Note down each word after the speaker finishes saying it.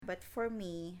but for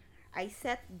me, I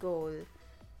set goal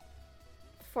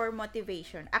for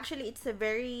motivation. Actually, it's a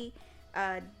very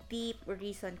deep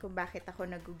reason kung bakit ako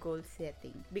nag-goal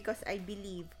setting. Because I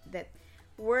believe that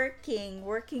working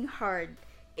hard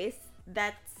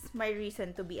that's my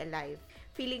reason to be alive.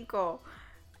 Feeling ko,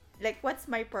 like, what's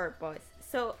my purpose?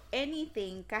 So,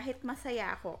 anything, kahit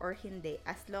masaya ako or hindi,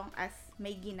 as long as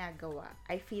may ginagawa,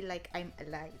 I feel like I'm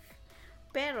alive.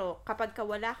 Pero, kapag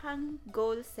wala kang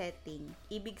goal setting,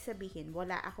 ibig sabihin,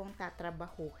 wala akong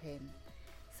tatrabahuhin.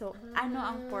 So, ano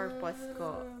ang purpose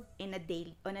ko on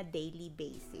a daily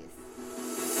basis?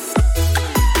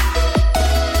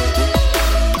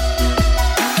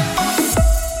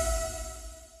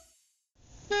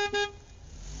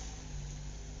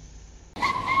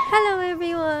 Hello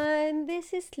everyone!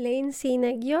 This is Lane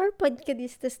Sinag, your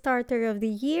podcastista starter of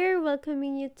the year,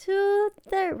 welcoming you to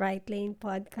the Right Lane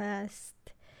Podcast.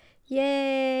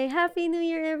 Yay! Happy New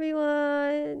Year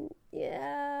everyone!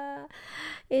 Yeah!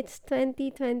 It's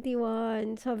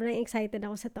 2021. Sobrang excited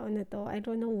ako sa taon na to. I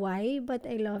don't know why, but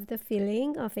I love the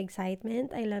feeling of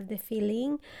excitement. I love the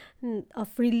feeling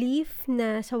of relief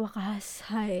na sa wakas,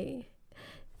 hi.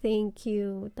 Thank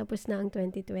you. Tapos na ang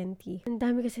 2020. Ang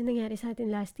dami kasi nangyari sa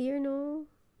atin last year, no?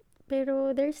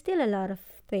 Pero there's still a lot of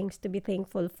things to be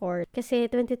thankful for. Kasi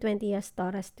 2020 has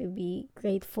taught us to be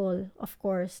grateful, of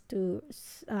course,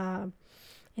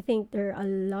 I think there are a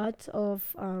lot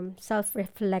of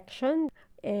self-reflection,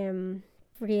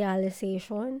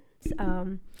 realization,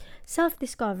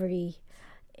 self-discovery,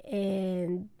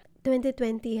 and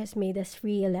 2020 has made us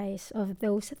realize of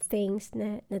those things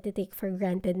na natitake for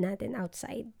granted natin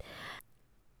outside.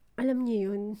 Alam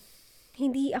niyo yun,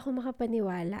 hindi ako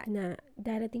makapaniwala na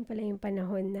darating pala yung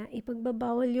panahon na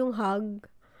ipagbabawal yung hug.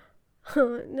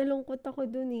 Nalungkot ako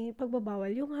dun eh. Pagbabawal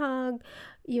yung hug,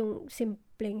 yung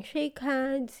simpleng shake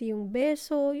hands, yung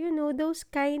beso, those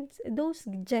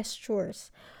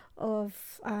gestures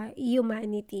of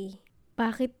humanity.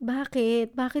 Bakit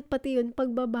pati yun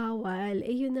pagbabawal?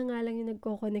 Yun na nga lang yung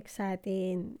nagko-connect sa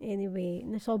atin. Anyway,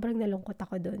 sobrang nalungkot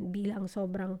ako doon bilang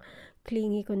sobrang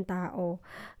clingy kong tao.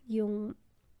 Yung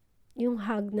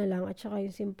hug na lang at saka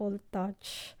yung simple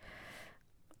touch.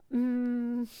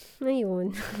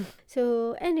 Ngayon.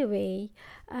 So, anyway,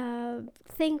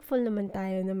 thankful naman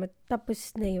tayo na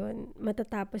matatapos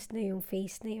na yung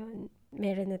phase na yun.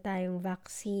 Meron na tayong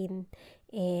vaccine.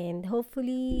 And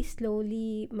hopefully,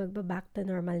 slowly, magba-back to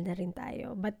normal na rin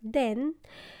tayo. But then,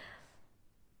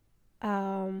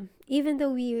 even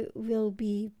though we will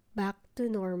be back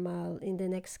to normal in the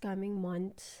next coming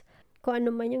months, kung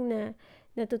ano man yung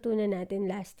natutunan natin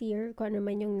last year, kung ano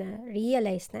man yung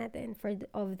na-realize natin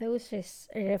of those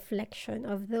reflection,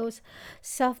 of those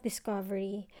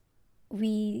self-discovery,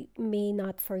 we may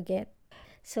not forget.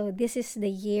 So, this is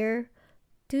the year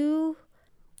to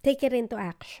take it into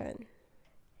action.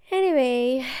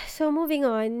 Anyway, so moving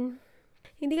on,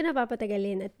 hindi ko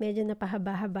napapatagalin at medyo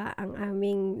napahaba-haba ang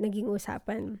aming naging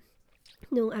usapan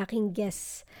nung aking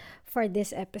guest for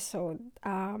this episode.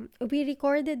 We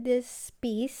recorded this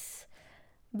piece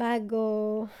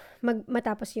bago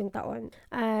matapos yung taon.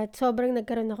 At sobrang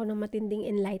nagkaroon ako ng matinding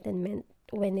enlightenment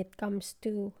when it comes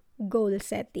to goal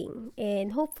setting.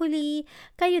 And hopefully,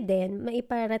 kayo din,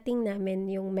 maiparating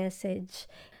namin yung message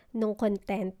nung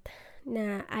content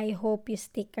na I hope you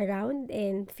stick around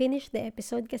and finish the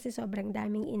episode kasi sobrang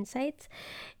daming insights.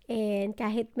 And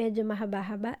kahit medyo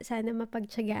mahaba-haba, sana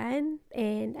mapagtiyagaan.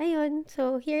 And ayun,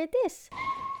 so here it is.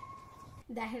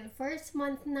 Dahil first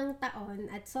month ng taon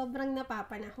at sobrang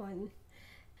napapanahon,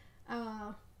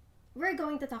 we're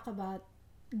going to talk about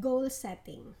goal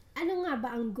setting. Ano nga ba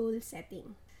ang goal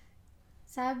setting?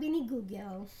 Sabi ni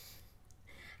Google,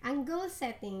 ang goal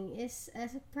setting is a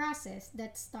process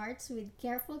that starts with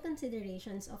careful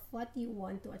considerations of what you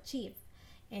want to achieve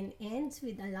and ends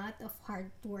with a lot of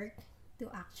hard work to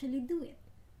actually do it.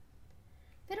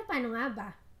 Pero paano nga ba?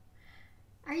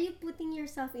 Are you putting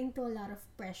yourself into a lot of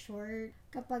pressure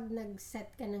kapag nag-set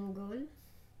ka ng goal?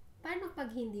 Paano pag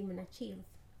hindi mo na-achieve?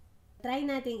 Try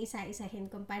natin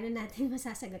isa-isahin kung paano natin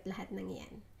masasagot lahat ng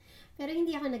yan. Pero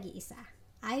hindi ako nag-iisa.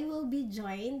 I will be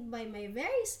joined by my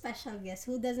very special guest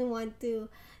who doesn't want to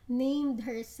name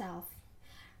herself.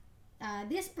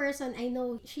 This person, I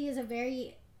know she is a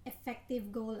very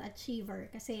effective goal achiever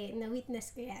kasi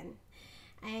na-witness ko yan.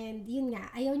 And yun nga,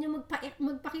 ayaw niya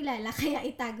magpakilala kaya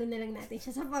itago na lang natin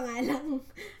siya sa pangalang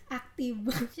active.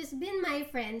 She's been my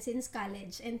friend since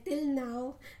college and till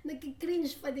now,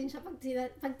 nagki-cringe pa din siya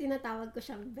pag tinatawag ko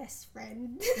siyang best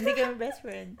friend. Hindi ka best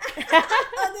friend.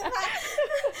 Diba?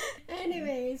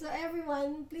 Anyway, so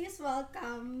everyone, please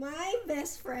welcome my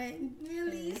best friend,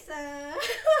 Melissa.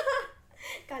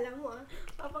 Kala mo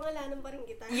papangalanan pa rin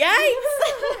kita. Yikes!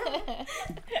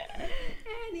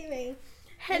 Anyway.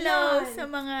 Hello Ayun. sa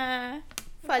mga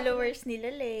followers ni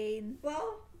Lane.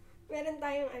 Wow, meron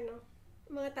tayong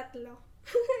mga tatlo.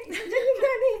 Isa dyan yung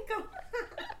nanay ko.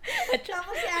 At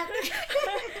Tapos si ate.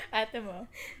 ate mo.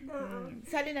 Oo.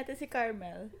 Sali natin si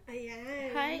Carmel. Ayan.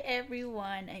 Hi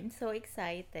everyone! I'm so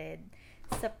excited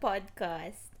sa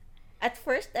podcast. At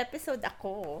first episode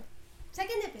ako.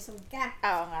 Second episode ka.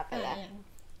 Oo nga pala. Ayan.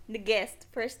 The guest,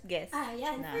 first guest.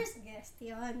 Yan. na. First guest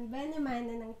yun.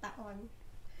 Banamana ng taon.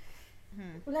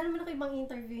 Hmm. Wala naman ako ibang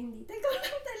interview hindi. Ikaw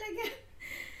lang talaga.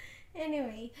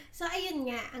 Anyway, so ayun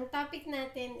nga, ang topic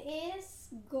natin is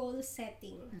goal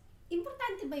setting.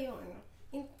 Importante ba yung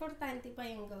Importante pa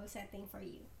yung goal setting for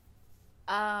you?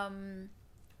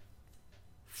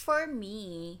 For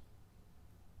me,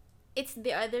 it's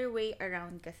the other way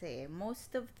around kasi.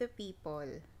 Most of the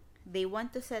people, they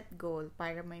want to set goal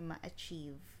para may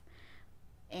ma-achieve.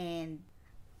 And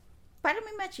para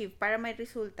may ma-achieve, para may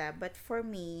resulta. But for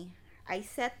me, I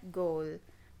set goal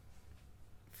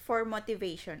for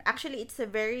motivation. Actually, it's a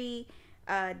very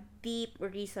deep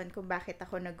reason kung bakit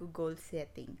ako nag-goal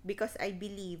setting. Because I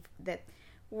believe that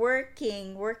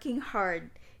working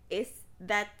hard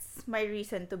that's my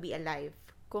reason to be alive.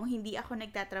 Kung hindi ako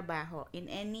nagtatrabaho in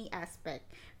any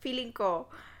aspect, feeling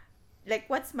ko, like,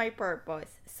 what's my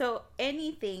purpose? So,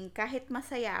 anything, kahit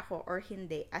masaya ako or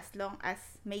hindi, as long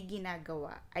as may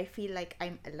ginagawa, I feel like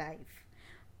I'm alive.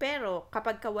 Pero,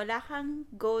 kapag wala kang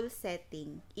goal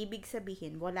setting, ibig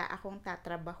sabihin, wala akong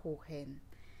tatrabahuhin.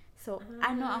 So,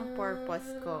 ano ang purpose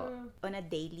ko on a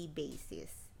daily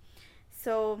basis?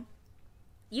 So,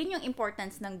 yun yung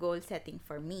importance ng goal setting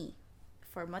for me.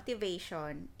 For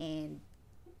motivation and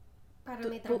Para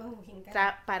may trabahuhin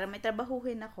ka. para may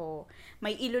trabahuhin ako,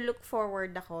 may ilo-look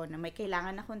forward ako na may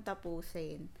kailangan akong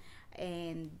tapusin.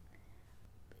 And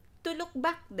to look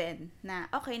back then na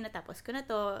okay, natapos ko na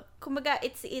to. Kumbaga,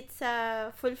 it's a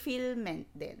fulfillment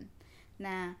din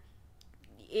na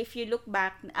if you look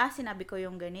back, sinabi ko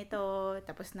yung ganito,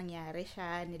 tapos nangyari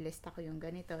siya, nilista ko yung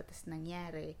ganito, tapos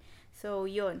nangyari. So,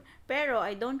 yun. Pero,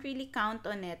 I don't really count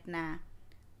on it na,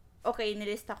 okay,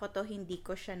 nilista ko to, hindi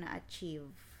ko siya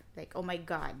na-achieve. Like, oh my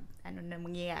God, ano na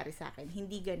mangyayari sa akin?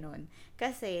 Hindi ganun.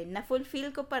 Kasi,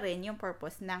 na-fulfill ko pa rin yung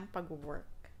purpose ng pag-work.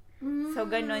 So,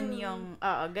 ganun yung,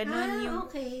 yung,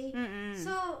 okay. Mm-mm.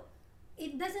 So,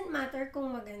 it doesn't matter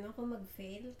kung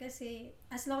mag-fail. Kasi,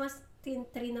 as long as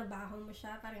trinabaho mo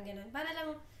siya, parang ganun. Para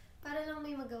lang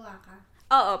may magawa ka.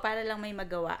 Oo, para lang may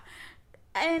magawa.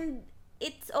 And,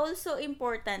 it's also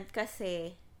important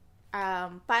kasi,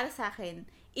 para sa akin,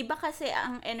 iba kasi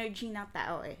ang energy ng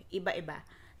tao iba-iba.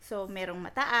 So, merong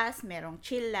mataas, merong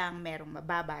chill lang, merong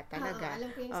mababa talaga. Alam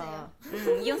ko yung sa'yo.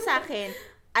 Yung sa akin,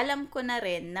 alam ko na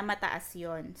rin na mataas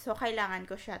yon. So, kailangan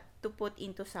ko siya to put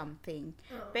into something.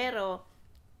 Pero,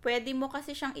 pwede mo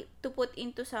kasi siyang to put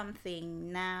into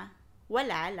something na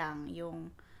wala lang.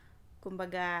 Yung,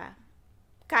 kumbaga,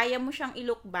 kaya mo siyang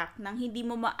i-look back nang hindi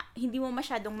mo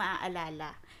masyadong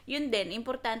maaalala. Yun din,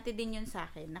 importante din yun sa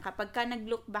akin. Na kapag ka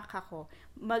nag-look back ako,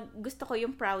 gusto ko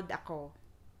yung proud ako.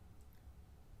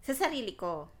 Sa sarili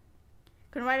ko.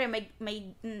 Kunwari,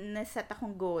 may naset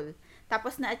akong goal.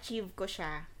 Tapos na-achieve ko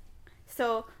siya.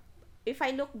 So, if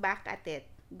I look back at it,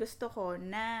 gusto ko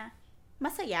na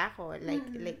masaya ako.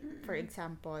 Like for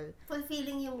example.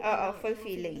 Fulfilling yung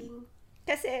fulfilling.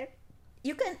 Kasi,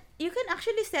 you can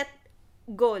actually set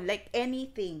goal, like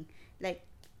anything. Like,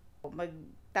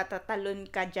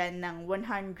 magtatatalon ka dyan ng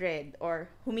 100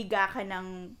 or humiga ka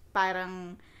ng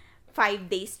parang 5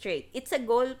 days straight. It's a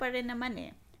goal pa rin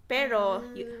naman Pero,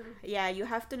 you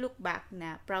have to look back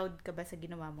na proud ka ba sa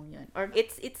ginawa mong yun? Or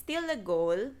it's still a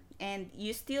goal and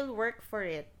you still work for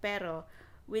it, pero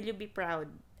will you be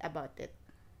proud about it?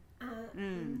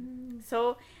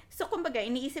 So kumbaga,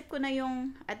 iniisip ko na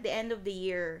yung at the end of the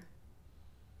year,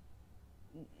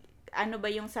 ano ba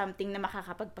yung something na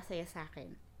makakapagpasaya sa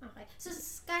akin? Okay. So,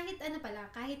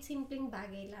 kahit simpleng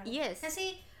bagay lang. Yes.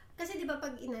 Kasi 'di ba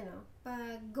pag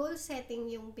goal setting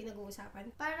yung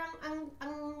pinag-uusapan, parang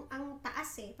ang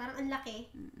taas parang ang laki,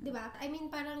 'di ba? I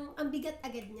mean, parang ang bigat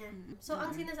agad niya. So,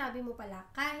 ang sinasabi mo pala,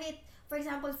 kahit for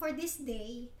example, for this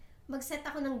day, mag-set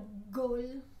ako ng goal.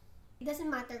 It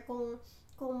doesn't matter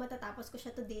kung matatapos ko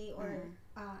siya today or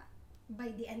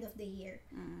by the end of the year.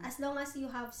 As long as you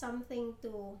have something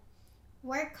to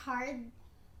work hard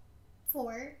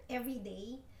for every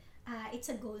day,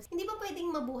 it's a goal. Hindi ba pwedeng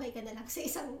mabuhay ka na lang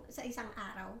sa isang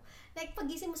araw? Like,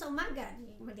 pagising mo sa umaga,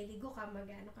 maliligo ka,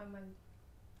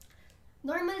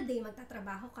 normal day,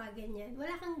 magtatrabaho ka, ganyan.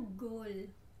 Wala kang goal.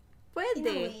 Pwede. In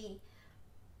a way.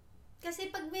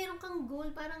 Kasi pag meron kang goal,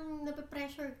 parang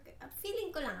nape-pressure, feeling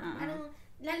ko lang, parang,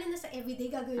 lalo na sa everyday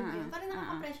gagawin mo yun, parang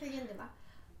nakaka-pressure yun, di ba?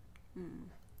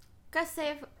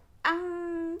 Kasi, ang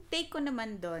take ko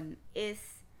naman doon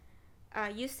is,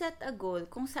 you set a goal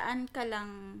kung saan ka lang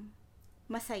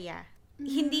masaya.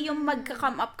 Hindi yung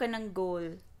magka-come up ka ng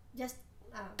goal. Just,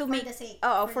 To for make, the sake.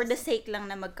 for the sake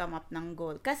lang na mag-come up ng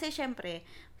goal. Kasi, syempre,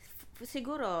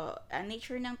 siguro,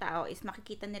 nature ng tao is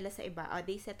makikita nila sa iba,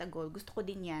 they set a goal, gusto ko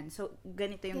din yan. So,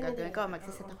 ganito yung gagawin ko,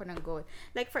 magsiset ako ng goal.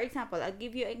 Like, for example, I'll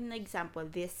give you an example,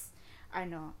 this,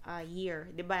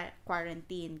 year, di ba,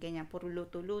 quarantine, ganyan, puro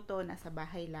luto-luto, nasa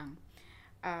bahay lang.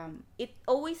 It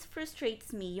always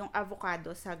frustrates me yung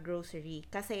avocado sa grocery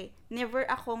kasi never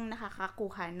akong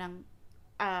nakakakuha ng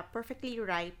perfectly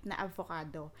ripe na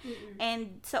avocado.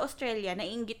 And sa Australia,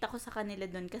 naiinggit ako sa kanila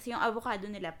doon kasi yung avocado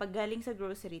nila, pag galing sa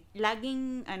grocery,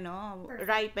 laging,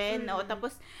 ripen,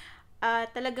 tapos,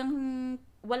 talagang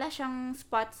wala siyang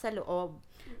spot sa loob.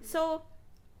 So,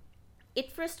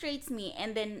 it frustrates me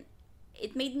and then,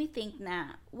 it made me think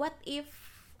na, what if,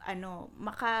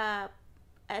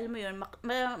 alam mo yun,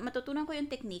 matutunan ko yung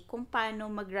technique kung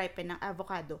paano mag-ripen ng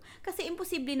avocado. Kasi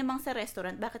imposible namang sa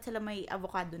restaurant, bakit sila may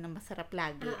avocado na masarap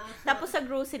lagi? Tapos sa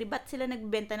grocery, ba't sila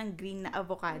nagbenta ng green na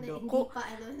avocado?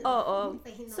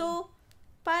 So,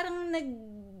 parang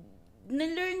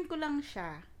na-learn ko lang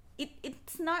siya.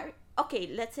 It's not,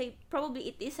 okay, let's say,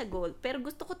 probably it is a goal, pero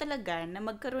gusto ko talaga na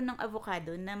magkaroon ng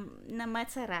avocado na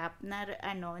masarap,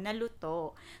 na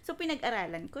luto. So,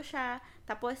 pinag-aralan ko siya.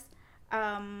 Tapos,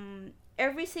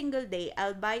 every single day,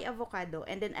 I'll buy avocado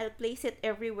and then I'll place it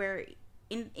everywhere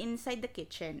inside the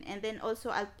kitchen. And then also,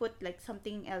 I'll put like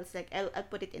something else. Like, I'll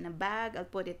put it in a bag. I'll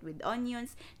put it with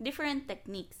onions. Different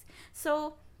techniques.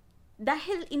 So,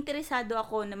 dahil interesado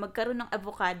ako na magkaroon ng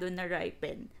avocado na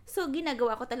ripen, so,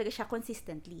 ginagawa ko talaga siya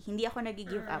consistently. Hindi ako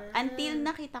nag-give up. Until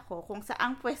nakita ko kung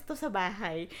saang pwesto sa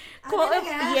bahay,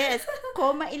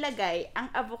 ko mailagay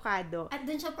ang avocado. At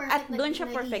doon siya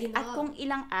perfect. At kung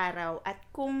ilang araw, at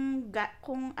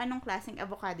kung anong klaseng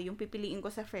avocado yung pipiliin ko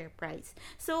sa fair price.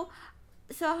 So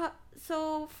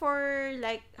for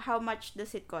like, how much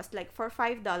does it cost? Like, for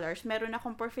 $5, meron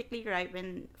akong perfectly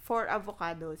ripened 4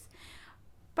 avocados.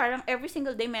 Parang every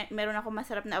single day meron ako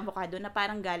masarap na avocado na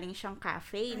parang galing siyang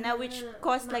cafe na which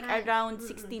cost like around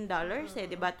 $16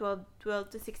 diba? 12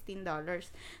 to $16.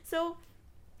 So,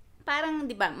 parang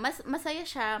 'di ba, masaya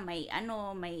siya, may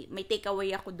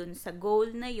takeaway ako dun sa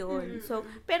goal na yon. So,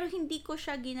 pero hindi ko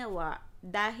siya ginawa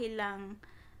dahil lang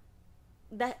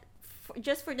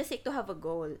just for the sake to have a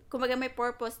goal. Kumbaga may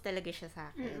purpose talaga siya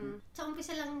sa akin. Sa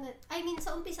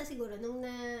umpisa siguro nung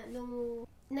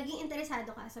naging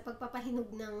interesado ka sa pagpapahinog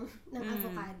ng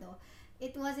avocado,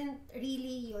 it wasn't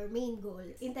really your main goal.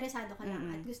 Interesado ka lang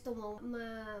at gusto mo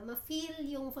ma-feel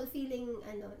yung fulfilling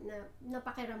na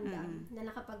pakiramdam na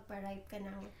nakapagpa-ripe ka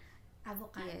ng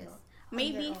avocado. Yes.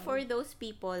 Maybe for those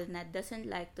people na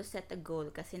doesn't like to set a goal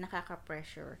kasi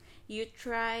nakaka-pressure, you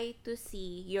try to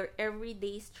see your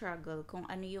everyday struggle kung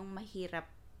ano yung mahirap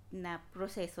na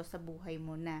proseso sa buhay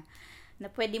mo na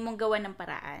pwede mong gawa ng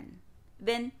paraan.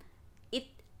 Then,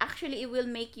 it will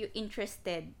make you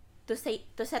interested to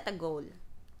set a goal.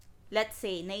 Let's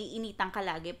say, naiinitan ka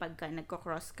lagi pagka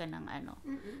nagko-cross ka ng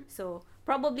So,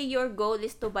 probably your goal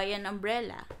is to buy an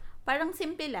umbrella. Parang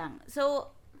simple lang.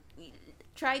 So,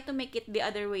 try to make it the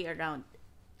other way around.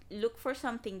 Look for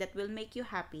something that will make you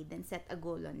happy, then set a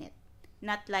goal on it.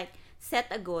 Not like, set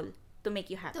a goal to make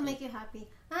you happy. To make you happy.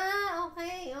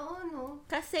 Okay. Oo, no.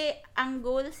 Kasi, ang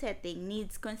goal setting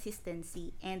needs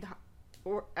consistency and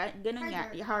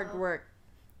hard work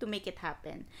to make it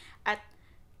happen. At,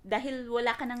 dahil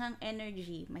wala ka nang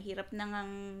energy, mahirap nang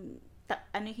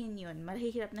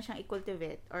mahirap na siyang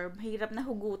i-cultivate or mahirap na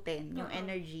hugutin yung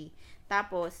energy.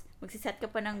 Tapos, magsiset ka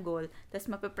pa ng goal, tapos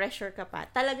mape-pressure ka pa,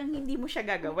 talagang hindi mo siya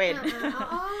gagawin.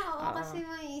 Kasi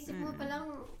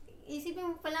isipin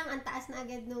mo pa lang ang taas na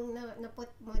agad nung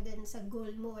na-put mo dun sa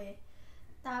goal mo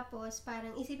Tapos,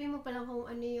 parang isipin mo pa lang kung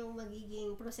ano yung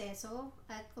magiging proseso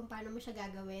at kung paano mo siya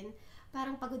gagawin.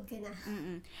 Parang pagod ka na.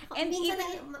 And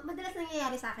minsan, madalas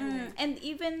nangyayari sa akin yun. And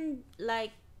even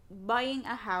like, buying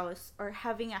a house or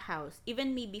having a house,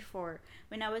 even me before,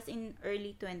 when I was in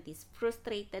early 20s,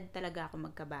 frustrated talaga ako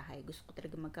magkabahay. Gusto ko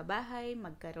talaga magkabahay,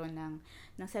 magkaroon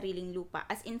ng sariling lupa.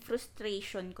 As in,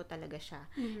 frustration ko talaga siya.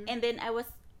 And then, I was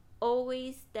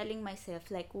always telling myself,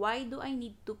 like, why do I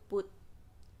need to put,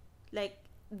 like,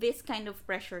 this kind of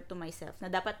pressure to myself na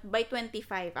dapat by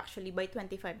 25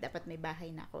 dapat may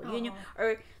bahay na ako. Yun yung,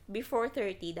 or before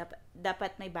 30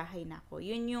 dapat may bahay na ako.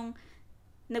 Yun yung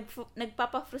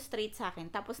nagpapa-frustrate sa akin,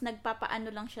 tapos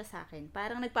nagpapaano lang siya sa akin.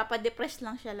 Parang nagpapa-depress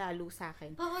lang siya lalo sa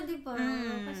akin. Oo, di ba?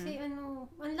 Kasi ang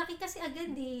laki kasi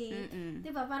agad eh. Di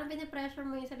ba? Parang pinipressure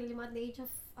mo yung sarili mo at the age of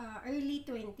early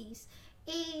 20s.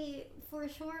 For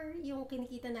sure, yung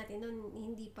kinikita natin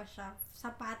noon, hindi pa siya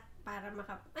sapat para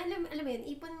alam mo yun,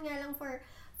 ipon nga lang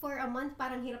for a month,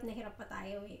 parang hirap na hirap pa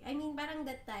tayo eh. I mean, parang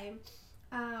that time,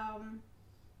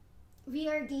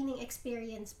 we are gaining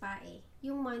experience pa eh.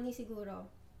 Yung money siguro,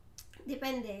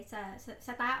 depende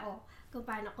sa tao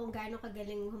kung gaano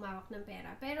kagaling humawak ng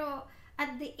pera. Pero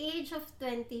at the age of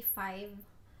 25,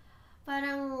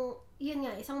 parang yun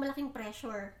nga, isang malaking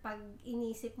pressure pag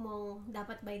inisip mong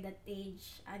dapat by that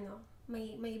age,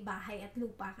 may bahay at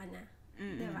lupa ka na.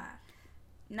 Diba?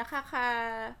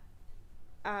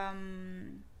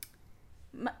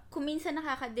 Kung minsan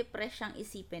nakaka-depress siyang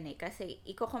isipin eh, kasi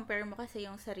i-compare mo kasi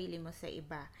yung sarili mo sa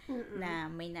iba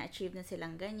na may na-achieve na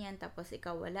silang ganyan, tapos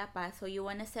ikaw wala pa, so you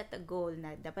wanna set a goal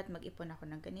na dapat mag-ipon ako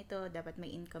ng ganito, dapat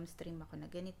may income stream ako na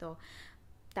ganito,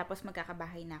 tapos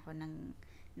magkakabahay na ako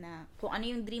na kung ano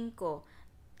yung dream ko,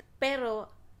 pero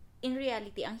in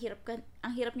reality ang hirap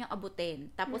niyang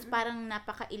abutin, tapos parang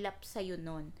napakailap sa'yo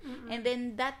nun. And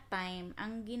then that time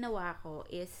ang ginawa ko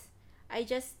is I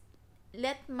just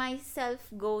let myself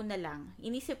go na lang.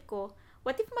 Inisip ko,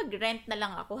 what if mag-rent na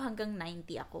lang ako hanggang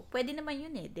 90 ako? Pwede naman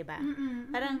yun eh, 'di ba?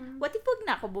 Parang what if wag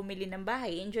na ako bumili ng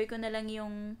bahay, enjoy ko na lang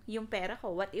yung pera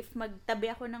ko. What if magtabi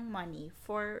ako ng money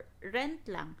for rent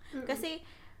lang? Kasi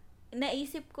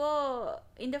naisip ko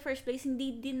in the first place,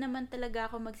 hindi din naman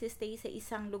talaga ako magsistay sa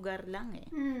isang lugar lang eh.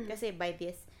 Kasi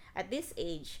at this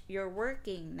age, you're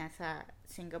working, nasa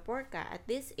Singapore ka. At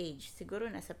this age,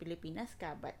 siguro nasa Pilipinas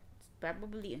ka, but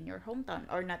probably in your hometown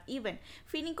or not even.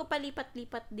 Feeling ko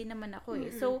palipat-lipat din naman ako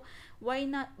eh. So, why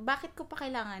not? Bakit ko pa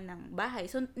kailangan ng bahay?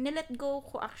 So, nilet go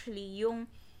ko actually yung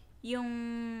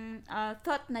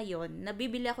thought na yon na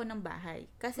bibili ako ng bahay.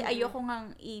 Kasi ayoko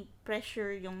ngang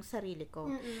i-pressure yung sarili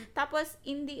ko. Tapos,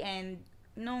 in the end,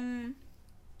 nung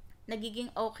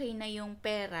nagiging okay na yung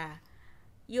pera,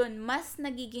 yun, mas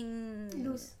nagiging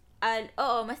loose.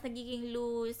 Mas nagiging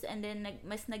loose, and then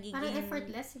mas nagiging parang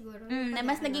effortless siguro.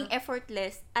 Mas naging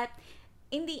effortless, at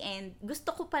in the end,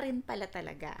 gusto ko pa rin pala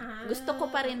talaga. Gusto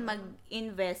ko pa rin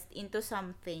mag-invest into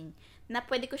something na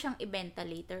pwede ko siyang ibenta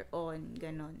later on,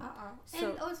 ganun.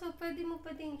 So, and also, pwede mo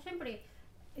pa din, syempre,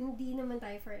 hindi naman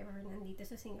tayo forever nandito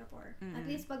sa Singapore. At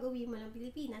least pag uwi mo ng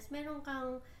Pilipinas, meron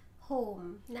kang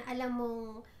home na alam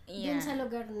mong dun sa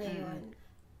lugar na yun,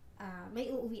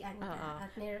 may uuwian ka.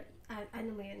 At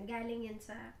ano mo yun, galing yan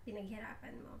sa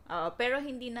pinaghirapan mo. Pero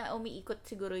hindi na umiikot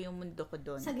siguro yung mundo ko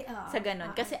doon. Sa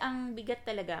ganun. Kasi ang bigat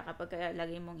talaga kapag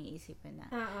lagi mong iisipin na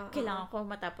kailangan ko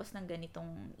matapos ng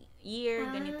ganitong year,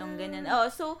 ganitong ganun.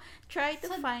 So, try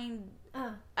to find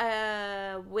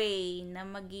a way na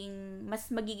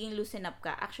mas magiging loosen up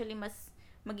ka. Actually, mas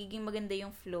magiging maganda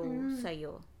yung flow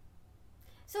sa'yo.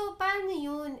 So, paano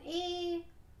yun?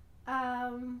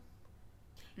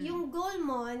 Yung goal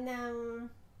mo ng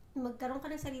magkaroon ka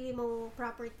ng sarili mong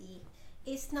property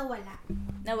is nawala.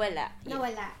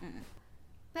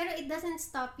 Pero it doesn't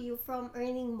stop you from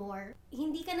earning more.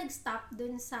 Hindi ka nag-stop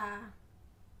dun sa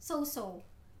so-so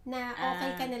na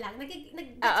okay ka na lang.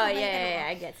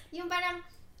 I guess. Yung parang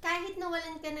kahit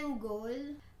nawalan ka ng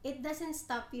goal, it doesn't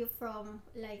stop you from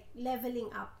like leveling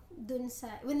up dun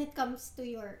sa when it comes to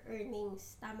your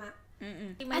earnings. Tama?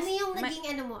 Ano yung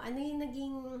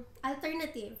naging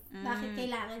alternative? Bakit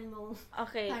kailangan mong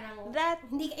parang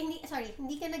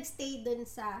hindi ka nagstay dun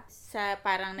sa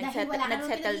parang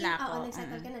nagsettle na ako.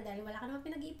 Nagsettle ka na dahil wala ka naman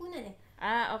pinag-iipunan eh.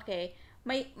 Okay.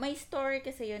 May story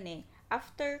kasi yun eh.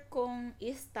 After kong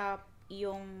i-stop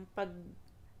yung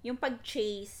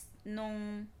pag-chase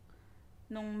nung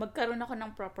magkaroon ako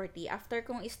ng property, after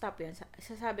kong i-stop yun,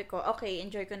 sasabi ko, okay,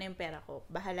 enjoy ko na yung pera ko.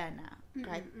 Bahala na.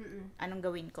 Kahit anong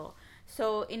gawin ko.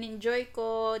 So, in-enjoy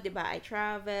ko, di ba, I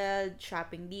traveled,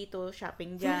 shopping dito,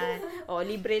 shopping dyan,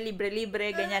 libre,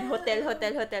 ganyan, hotel.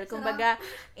 Kumbaga,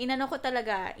 inano ko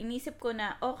talaga, inisip ko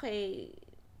na, okay,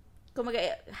 kumbaga,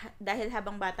 dahil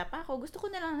habang bata pa ako, gusto ko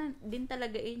na lang din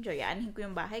talaga enjoy. Aanhin ko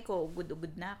yung bahay ko, good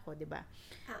na ako, di ba?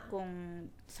 Kung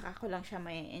saka ko lang siya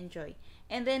may enjoy.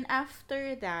 And then,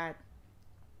 after that,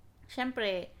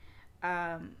 syempre,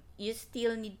 you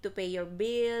still need to pay your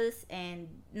bills, and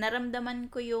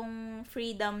naramdaman ko yung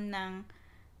freedom ng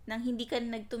hindi ka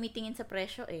nagtumitingin sa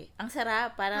presyo eh. Ang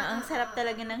sarap, parang ang sarap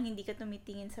talaga ng hindi ka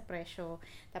tumitingin sa presyo.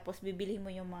 Tapos bibili mo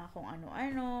yung mga kung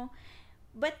ano-ano.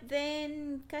 But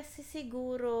then, kasi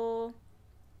siguro,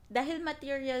 dahil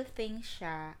material things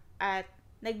siya, at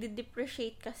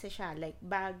nagde-depreciate kasi siya, like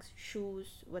bags,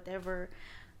 shoes, whatever.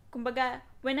 Kumbaga,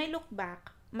 when I look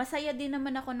back, masaya din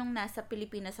naman ako nung nasa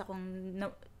Pilipinas akong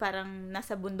parang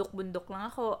nasa bundok-bundok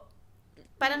lang ako.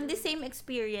 Parang the same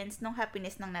experience nung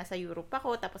happiness nang nasa Europe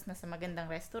ako, tapos nasa magandang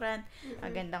restaurant,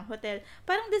 magandang hotel.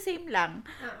 Parang the same lang.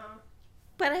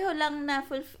 Pareho lang na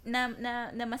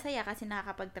masaya kasi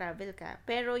nakakapag-travel ka.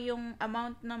 Pero yung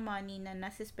amount ng money na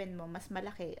nasa-spend mo, mas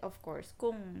malaki, of course,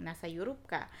 kung nasa Europe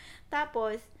ka.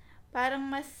 Tapos, parang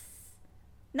mas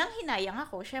nanghinayang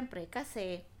ako, syempre,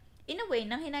 kasi in a way,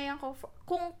 nanghinayang ko,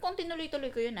 kung tinuloy-tuloy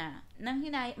ko yun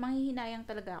manghihinayang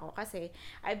talaga ako kasi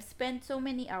I've spent so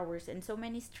many hours and so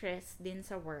many stress din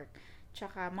sa work.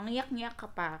 Tsaka, mangyak-ngyak ka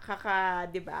pa,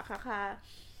 diba,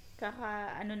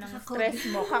 ano ng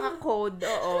stress mo, kaka-code,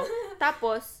 oo.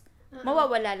 Tapos,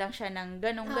 mawawala lang siya ng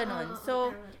ganun-ganon.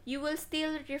 So, you will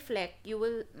still reflect,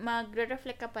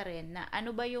 magre-reflect ka pa rin na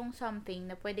ano ba yung something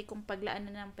na pwede kong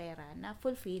paglaanan ng pera na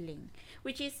fulfilling.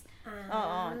 Which is,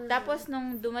 tapos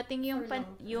nung dumating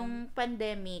yung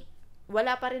pandemic,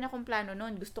 wala pa rin akong plano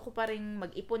noon. Gusto ko pa rin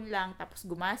mag-ipon lang, tapos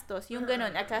gumastos. Yung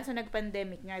ganun. At kaso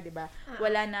nag-pandemic nga, di ba?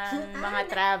 Wala nang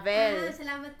mga travel.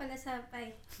 Salamat pala sa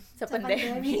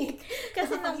pandemic.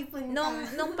 Kasi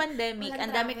nung pandemic,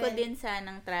 ang dami ko din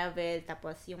sanang travel.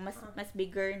 Tapos, yung mas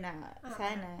bigger na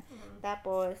sana.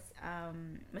 Tapos,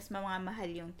 mas mga mahal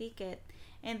yung ticket.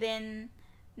 And then,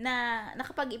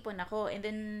 nakapag-ipon ako. And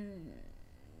then,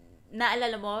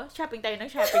 naalala mo, shopping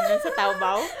dun sa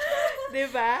Taobao.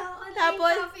 Diba?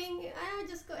 Tapos, shopping,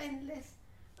 Diyos ko, endless.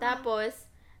 Tapos,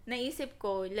 naisip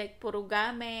ko, like, puro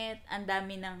gamit, ang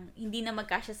dami hindi na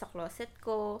magkasya sa closet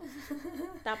ko.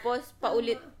 Tapos,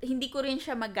 paulit, hindi ko rin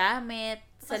siya magamit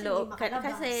sa loob,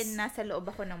 kasi nasa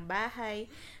loob ako ng bahay.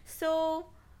 So,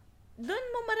 doon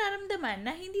mo mararamdaman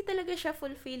na hindi talaga siya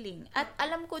fulfilling. At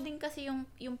alam ko din kasi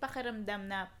yung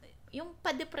pakiramdam na, yung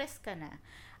pa-depress ka na.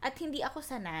 At hindi ako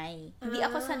sanay. Hindi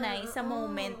ako sanay sa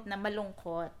moment na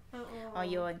malungkot. O,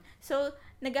 yun. So,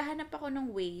 naghahanap ako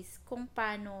ng ways kung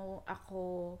paano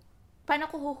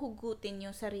ko huhugutin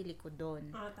yung sarili ko doon.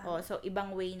 So,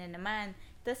 ibang way na naman.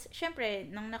 Tapos, syempre,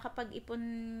 nung nakapag-ipon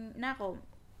na ako,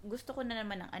 gusto ko na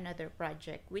naman ng another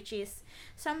project, which is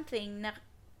something na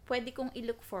pwede kong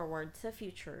i-look forward sa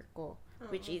future ko.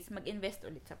 Which is, mag-invest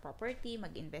ulit sa property,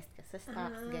 mag-invest ka sa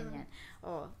stocks, ganyan.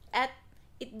 At,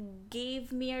 it gave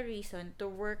me a reason to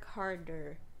work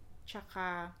harder,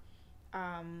 tsaka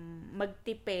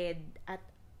magtipid, at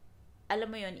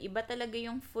alam mo yun, iba talaga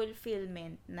yung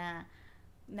fulfillment na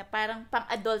parang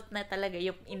pang-adult na talaga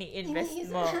yung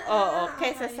ini-invest mo.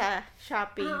 Kesa sa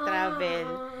shopping,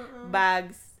 travel,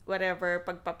 bags, whatever,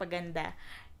 pagpapaganda.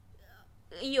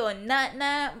 Yun,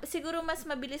 siguro mas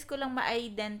mabilis ko lang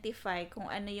ma-identify kung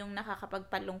ano yung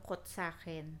nakakapagpalungkot sa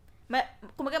akin.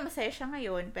 Kumaga masaya siya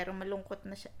ngayon, pero malungkot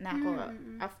na ako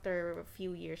after a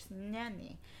few years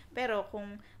niyan eh. Pero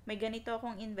kung may ganito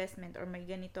akong investment or may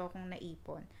ganito akong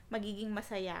naipon, magiging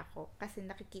masaya ako kasi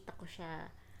nakikita ko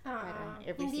siya parang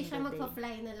every hindi single day. Hindi siya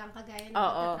magpa-fly na lang kagaya ng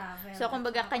travel. So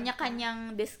kumbaga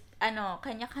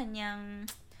kanya-kanyang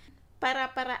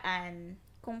para-paraan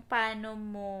kung paano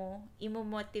mo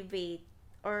imo-motivate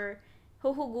or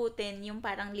huhugutin yung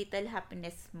parang little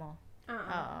happiness mo.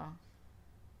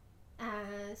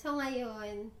 So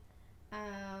ngayon,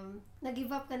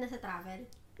 nag-give up ka na sa travel?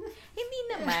 Hindi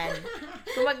naman.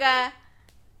 Kumbaga,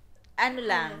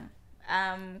 lang,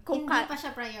 hindi pa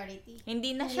siya priority.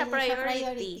 Hindi na siya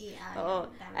priority. Oo.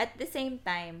 At the same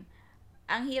time,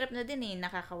 ang hirap na din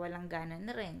nakakawalang gana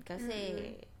na rin.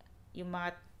 Kasi, yung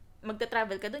mga,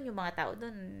 magta-travel ka dun, yung mga tao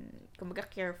dun, kumbaga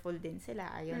careful din sila.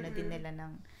 Ayaw na din nila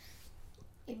ng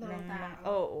ibang tao.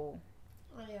 Oo.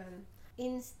 Ayun.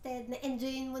 Instead,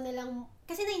 na-enjoyin mo na lang,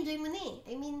 kasi na-enjoy mo na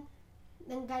eh. I mean,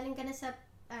 nanggaling ka na sa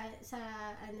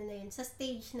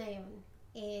stage na yun.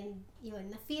 And,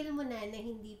 yun, na-feel mo na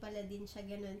hindi pala din siya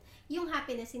ganun. Yung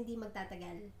happiness, hindi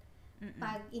magtatagal.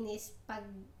 Pag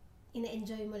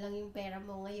ina-enjoy mo lang yung pera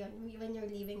mo ngayon, when you're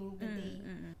living the day,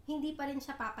 hindi pa rin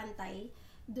siya papantay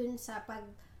dun sa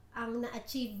ang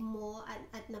na-achieve mo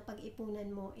at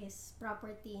napag-ipunan mo is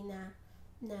property na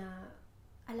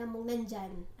alam mong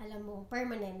nandyan, alam mong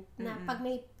permanent, na pag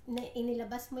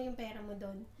inilabas mo yung pera mo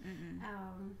doon,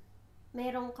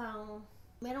 meron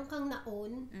kang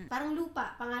na-own, parang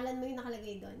lupa, pangalan mo yung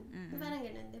nakalagay doon. Parang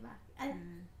ganun, di ba?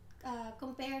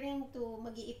 Comparing to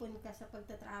mag-iipon ka sa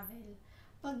pagta-travel,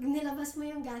 pag nilabas mo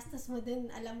yung gastos mo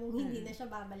doon, alam mong hindi na siya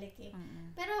babalik eh.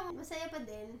 Pero masaya pa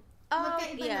din.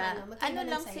 Magkaiba na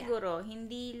lang saya. Siguro,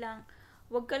 hindi lang,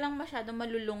 wag ka lang masyado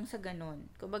malulong sa ganun.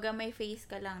 Kumbaga may face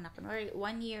ka lang na kunwari 1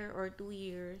 year or 2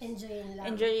 years.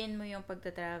 Enjoyin mo yung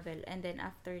pagta-travel, and then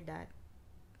after that,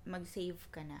 mag-save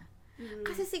ka na.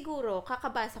 Kasi siguro,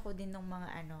 kakabasa ko din ng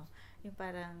mga yung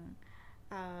parang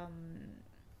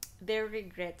their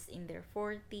regrets in their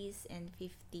 40s and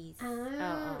 50s. Oo.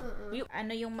 Oo.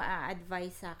 Ano yung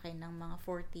maa-advise sa akin ng mga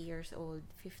 40 years old,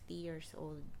 50 years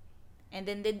old. And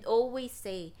then they'd always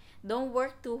say, don't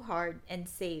work too hard and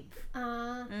save.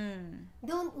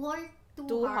 Don't work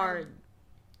Too hard.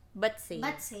 But save.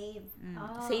 But save.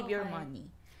 Save your Okay. money.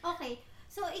 Okay.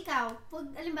 So, ikaw, pag,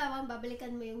 alimbawa,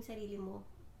 babalikan mo yung sarili mo,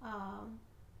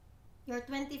 you're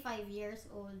 25 years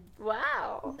old.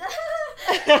 Wow!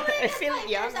 I feel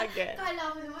young again.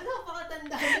 Kala mo naman,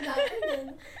 napakatanda na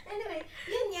natin. Anyway,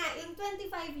 yun nga, yung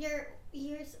 25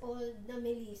 years old na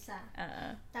Melissa.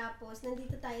 Tapos,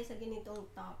 nandito tayo sa ganitong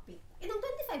topic. Nung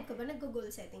 25 ka ba, nag-goal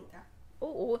setting ka?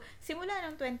 Oo. Simula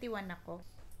nung 21 ako.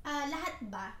 Lahat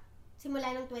ba?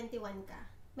 Simula nung 21 ka?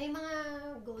 May mga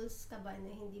goals ka ba na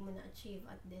hindi mo na-achieve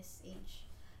at this age?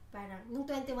 Parang, nung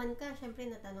 21 ka, syempre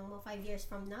natanong mo, 5 years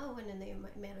from now, ano na yung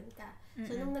meron ka?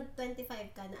 So, nung nag-25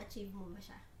 ka, na-achieve mo ba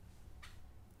siya?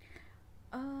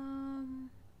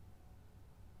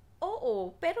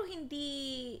 Oo, pero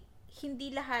hindi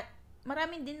lahat.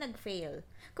 Maraming din nag-fail.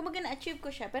 Kumbaga na-achieve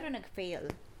ko siya, pero nag-fail.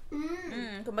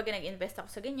 Kumbaga nag-invest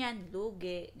ako sa ganyan,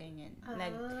 lugi, ganyan.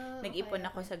 Nag-ipon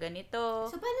ako sa ganito.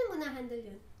 So, paano mo na-handle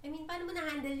yun? I mean, paano mo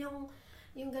na-handle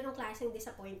yung ganong klaseng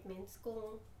disappointments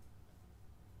kung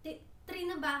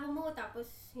trinabaho mo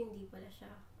tapos hindi pala siya,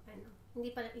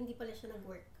 hindi pala siya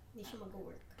nag-work. Hindi siya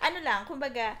mag-work. Ano lang,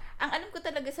 kumbaga, ang alam ko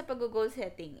talaga sa pag-goal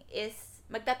setting is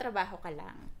magtatrabaho ka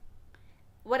lang.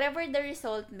 Whatever the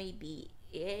result may be,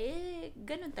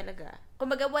 ganun talaga.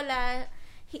 Kumbaga, wala,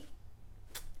 okay.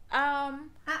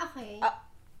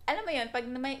 Alam mo yun,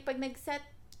 pag nag-set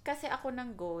kasi ako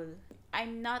ng goal,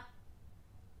 I'm not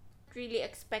really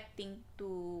expecting to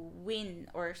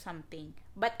win or something.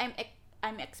 But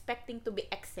I'm expecting to be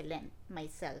excellent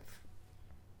myself.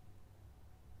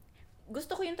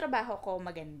 Gusto ko yung trabaho ko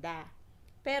maganda.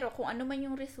 Pero kung ano man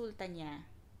yung resulta niya,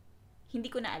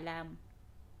 hindi ko na alam.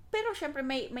 Pero syempre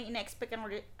may ina-expect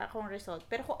akong result.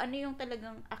 Pero kung ano yung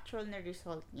talagang actual na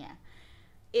result niya,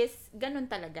 is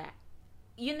ganun talaga.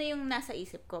 Yun na yung nasa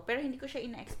isip ko. Pero hindi ko siya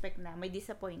ina-expect na may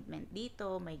disappointment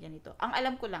dito, may ganito. Ang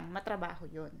alam ko lang, matrabaho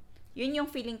yun. Yun yung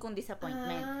feeling kong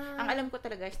disappointment. Ang alam ko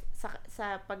talaga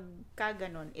sa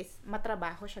pagkaganon is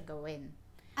matrabaho siya gawin.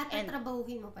 At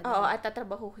tatrabahuhin mo pa din. Oo, at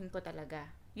tatrabahuhin ko talaga.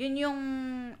 Yun yung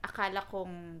akala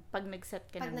kong pag nag-set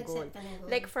ka ng goal.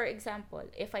 Like for example,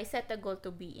 if I set a goal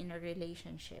to be in a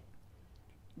relationship,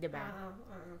 'di ba?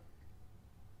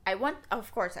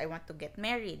 Of course, I want to get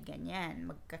married,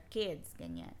 ganyan, magka-kids,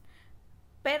 ganyan.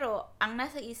 Pero, ang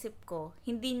nasa isip ko,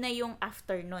 hindi na yung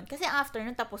afternoon. Kasi ang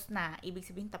afternoon, tapos na. Ibig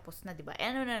sabihin, tapos na, di ba?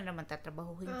 Ano na naman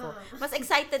tatrabahuhin ko? Mas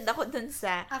excited ako dun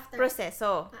sa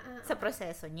proseso. Sa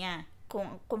proseso niya.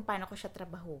 Kung paano ko siya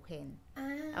trabahuhin.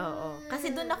 Oo. Kasi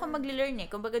dun ako magli-learn eh.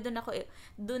 Kumbaga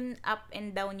dun up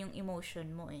and down yung emotion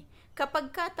mo eh.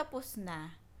 Kapag katapos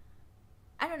na,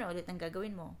 ano na ulit ang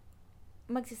gagawin mo?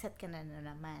 Magsiset ka na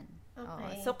naman.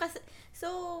 Okay.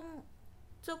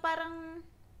 So parang,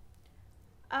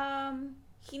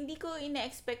 hindi ko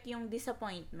ina-expect yung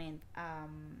disappointment.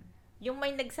 Yung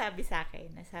may nagsabi sa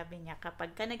akin, nasabi niya,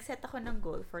 kapag ka nag-set ako ng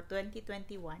goal for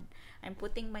 2021, I'm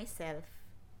putting myself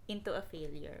into a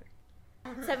failure.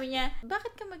 Sabi niya,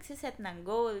 bakit ka magsiset ng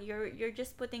goal? You're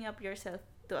just putting up yourself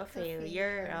to a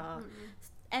failure.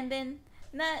 And then,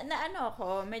 ano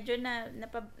ako, medyo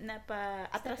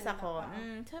napa-atras ako.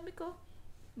 Sabi ko,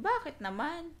 bakit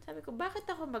naman? Sabi ko, bakit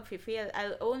ako mag-fail?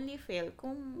 I'll only fail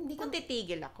kung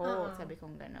titigil ako. Sabi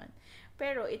kong ganon.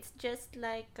 Pero it's just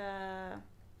like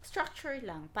structure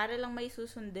lang. Para lang may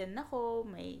susundin ako,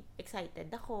 may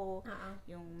excited ako,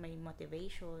 yung may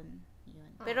motivation.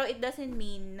 Yun. Pero it doesn't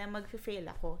mean na mag-fail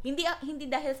ako. Hindi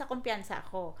dahil sa kumpiyansa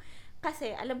ako.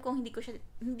 Kasi alam kong hindi ko siya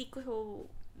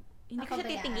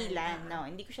titigilan. No,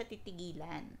 hindi ko siya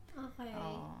titigilan. Okay.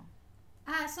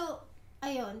 So,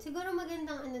 ayun, siguro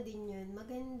magandang din yun.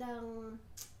 Magandang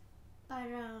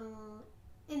parang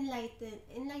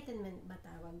enlightenment ba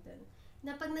tawag dun?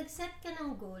 Na pag nag-set ka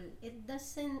ng goal, it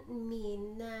doesn't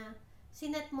mean na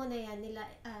sinet mo na yan,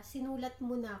 sinulat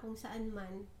mo na kung saan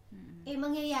man,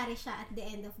 mangyayari siya at the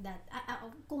end of that.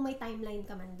 Kung may timeline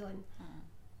ka man dun.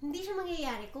 Hindi siya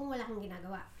mangyayari kung wala kang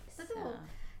ginagawa. Totoo.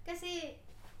 Kasi,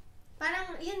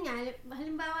 parang, yun nga,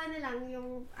 halimbawa na lang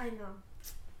yung,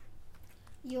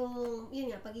 yun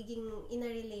nga, pagiging in a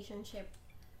relationship.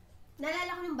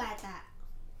 Naalala ko ng bata,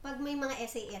 pag may mga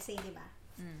essay, di ba?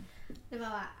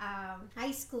 Diba,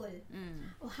 high school.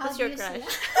 Who's your crush?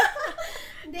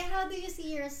 How do you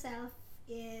see yourself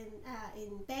in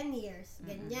 10 years?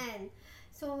 Ganyan.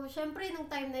 So, syempre, nung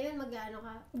time na yun,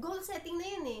 goal setting na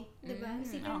yun eh. Diba?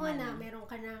 Isipin mo na, meron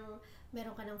ka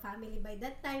ng family by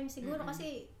that time. Siguro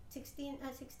kasi, 16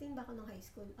 ba ako nung high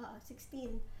school? Oo,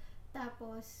 16.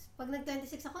 Tapos, pag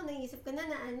nag-26 ako, naisip ko na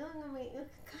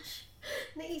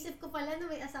naisip ko pala na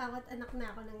may asawa at anak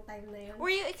na ako ng time na yun.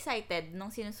 Were you excited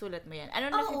nung sinusulat mo yan?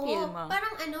 Ano na-feel mo?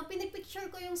 Parang pinipicture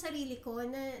ko yung sarili ko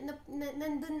na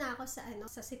nandun na ako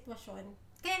sa sitwasyon.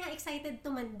 Kaya nga excited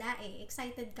tumanda eh.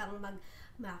 Excited kang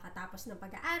makatapos ng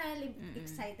pag-aaral,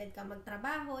 excited kang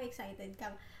magtrabaho, excited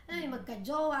kang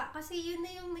magka-jowa. Kasi yun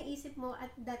na yung naisip mo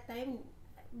at that time,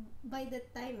 by that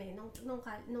time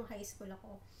nung high school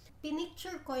ako.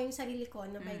 Pinicture ko yung sarili ko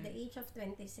na by the age of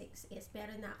 26 is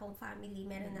meron na akong family,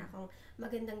 meron na akong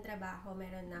magandang trabaho,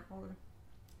 meron na akong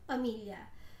pamilya.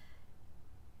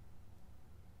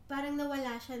 Parang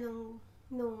nawala siya nung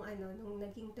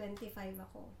naging 25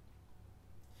 ako.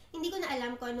 Hindi ko na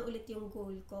alam kung ano ulit yung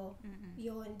goal ko.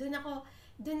 Yun, doon ako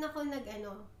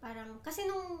parang kasi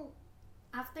nung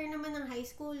after naman ng high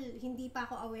school, hindi pa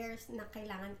ako aware na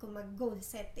kailangan ko mag-goal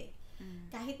set eh.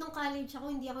 Kahit nung college ako,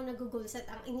 hindi ako nag-goal set.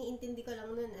 Ang iniintindi ko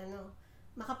lang nun,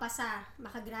 makapasa,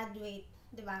 makagraduate,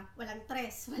 'di ba? Walang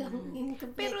stress, walang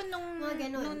incomplete. Pero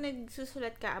nung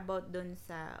nagsusulat ka about dun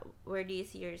sa where do you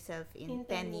see yourself in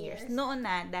 10 years? Noon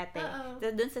na, dati,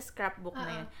 dun sa scrapbook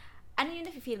na yun. Ano yung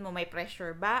nafe-feel mo? May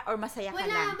pressure ba? Or masaya ka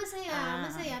lang? Wala,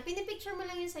 masaya. Pinipicture mo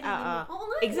lang yung sarili mo. Oo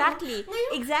nga. Exactly.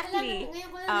 Ngayon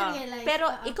ko lang na-realize.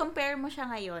 Pero, i-compare mo siya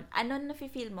ngayon. Ano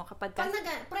nafe-feel mo kapag ka...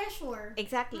 pressure.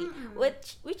 Exactly.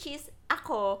 Which is,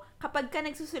 ako, kapag ka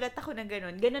nagsusulat ako ng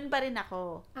ganun pa rin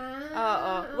ako.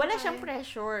 Wala siyang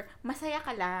pressure. Masaya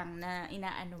ka lang na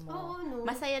inaano mo.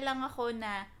 Masaya lang ako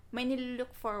na may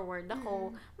nilook forward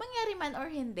ako. Mangyari man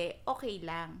or hindi, okay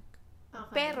lang.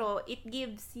 Okay. Pero it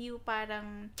gives you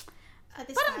parang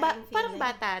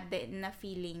bata din na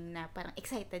feeling na parang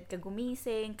excited ka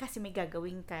gumising kasi may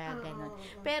gagawin ka ganun.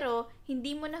 Pero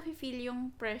hindi mo na-feel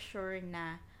yung pressure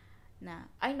na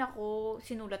ay nako,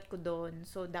 sinulat ko doon.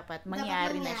 So dapat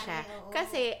mangyari na siya.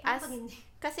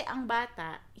 Kasi ang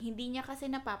bata, hindi niya kasi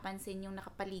napapansin yung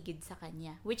nakapaligid sa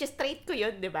kanya. Which is trait ko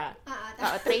 'yun, 'di ba?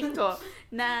 Trait ko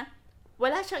na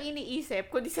wala siyang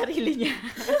iniisip kundi sarili niya.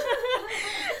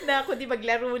 Na kundi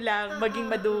maglaro lang, maging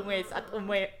madungis at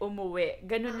umuwi.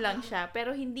 Ganun lang siya.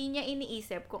 Pero hindi niya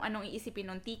iniisip kung anong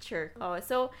iisipin ng teacher.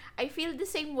 So, I feel the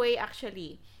same way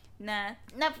actually. Na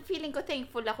feeling ko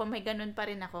thankful ako, may ganun pa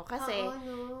rin ako.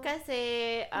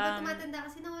 Kasi, tumatanda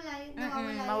kasi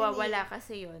mawawala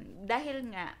kasi yun.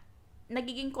 Dahil nga,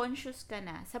 nagiging conscious ka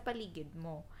na sa paligid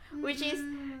mo. Which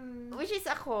is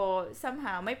ako,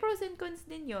 somehow, may pros and cons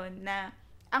din yun na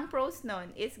ang pros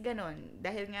nun is ganun.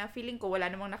 Dahil nga, feeling ko,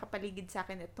 wala namang nakapaligid sa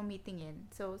akin at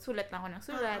tumitingin. So, sulat lang ako ng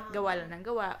sulat, gawa lang ng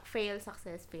gawa, fail,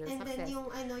 success, fail, and success.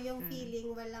 And then yung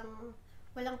feeling,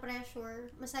 walang pressure,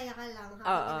 masaya ka lang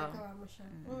habang ginagawa mo siya.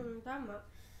 Tama.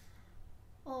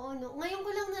 Oo, no. Ngayon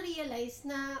ko lang na-realize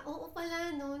na,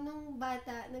 pala, no, nung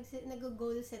bata,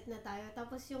 nag-goal set na tayo,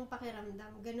 tapos yung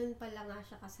pakiramdam, ganun pala nga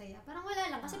siya kasaya. Parang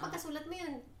wala lang, kasi pagkasulat mo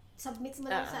yun, submit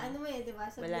mo lang sa diba?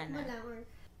 Submit mo lang, or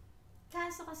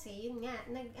kaso kasi, yun nga,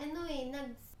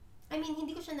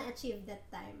 hindi ko siya na-achieve that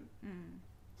time.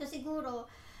 So, siguro,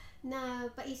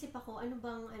 paisip ako, ano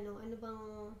bang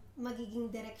magiging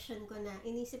direction ko na.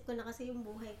 Inisip ko na kasi yung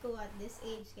buhay ko at this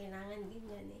age, kailangan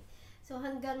ganyan eh. So,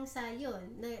 hanggang sa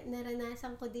yun,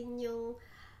 naranasan ko din yung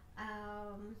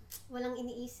walang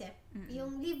iniisip.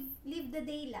 Yung live the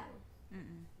day lang.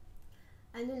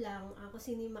 Kung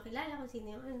sino yung makilala, kung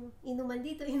sino yung inuman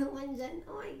dito, inuman dyan.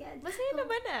 Oh my God. Masaya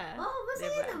naman ah.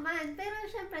 Masaya naman. Pero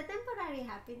syempre, temporary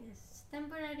happiness.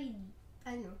 Temporary,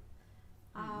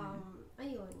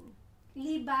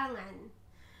 libangan.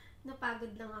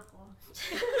 Napagod lang ako.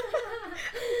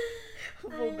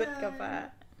 Hugot ka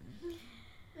pa.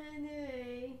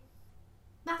 Anyway.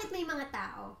 Bakit may mga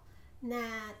tao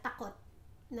na takot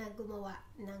na gumawa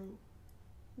ng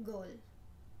goal?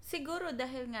 Siguro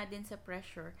dahil nga din sa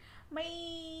pressure. May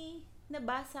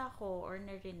nabasa ko or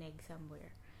narinig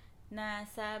somewhere na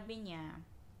sabi niya,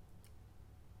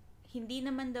 hindi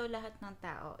naman daw lahat ng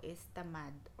tao is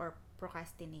tamad or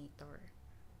procrastinator.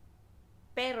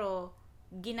 Pero,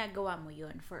 ginagawa mo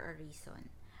yun for a reason.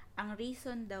 Ang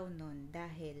reason daw nun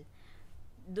dahil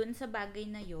dun sa bagay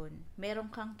na yun,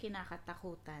 meron kang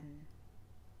kinakatakutan.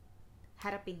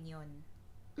 Harapin yun.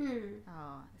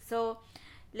 So,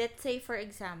 let's say for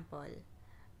example,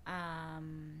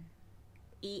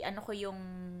 ko yung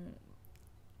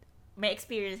may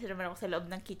experience naman ako sa loob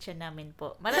ng kitchen namin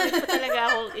po. Marami po talaga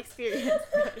akong experience.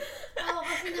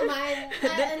 Kasi naman,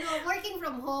 working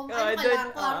from home,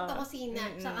 kwarto,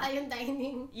 kusina, tsaka yung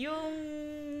dining. Yung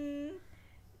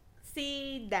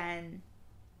si Dan,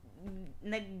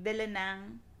 nagdala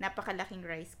ng napakalaking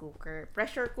rice cooker,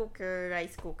 pressure cooker,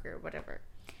 rice cooker, whatever.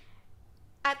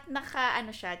 At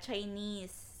siya,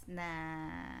 Chinese na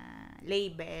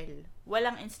label.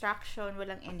 Walang instruction,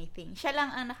 walang anything. Siya lang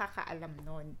ang nakakaalam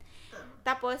nun.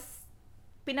 Tapos,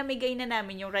 pinamigay na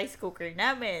namin yung rice cooker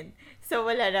namin. So,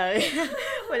 wala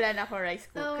na akong rice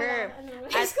cooker.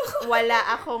 At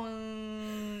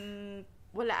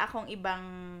wala akong ibang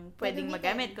pwedeng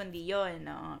magamit kundi yun.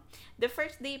 No? The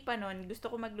first day pa nun,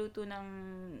 gusto ko magluto ng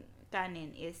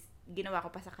kanin is ginawa ko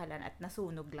pa sa kalan at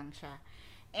nasunog lang siya.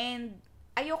 And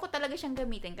ayoko talaga siyang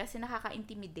gamitin kasi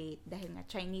nakaka-intimidate dahil nga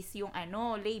Chinese yung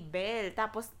label.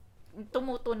 Tapos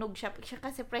tumutunog siya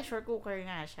kasi pressure cooker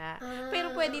nga siya.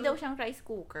 Pero pwede daw siyang rice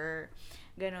cooker.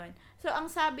 Ganon. So,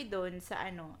 ang sabi doon sa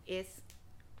is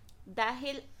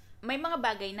dahil may mga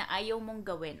bagay na ayaw mong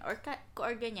gawin or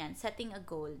ganyan, setting a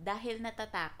goal dahil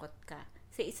natatakot ka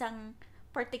sa isang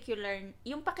particular,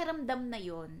 yung pakiramdam na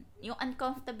yon, yung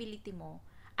uncomfortability mo,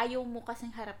 ayaw mo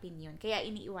kasing harapin yun. Kaya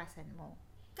iniiwasan mo.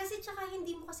 Kasi tsaka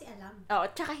hindi mo kasi alam. Oo,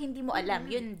 tsaka hindi mo alam.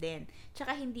 Yun din.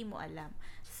 Tsaka hindi mo alam.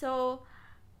 So,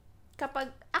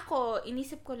 kapag ako,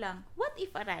 inisip ko lang, what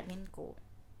if aralin ko?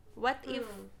 What if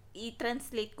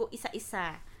i-translate ko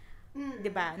isa-isa?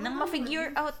 Diba? Nang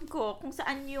ma-figure out ko kung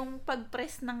saan yung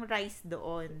pag-press ng rice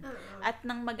doon. At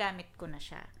nang magamit ko na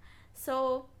siya.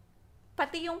 So,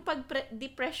 pati yung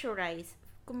pag-depressurize,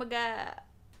 kumbaga,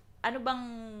 ano bang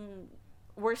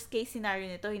worst case scenario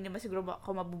nito, hindi siguro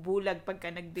ako mabubulag pagka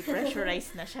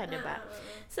nag-depressurize na siya, diba?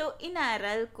 So,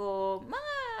 inaral ko,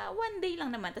 mga 1 day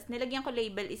lang naman. Tapos, nilagyan ko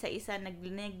label isa-isa,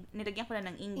 nilagyan ko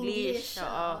na ng English.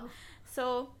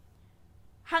 So,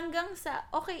 hanggang sa,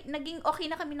 naging okay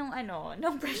na kami nung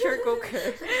pressure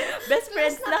cooker. Best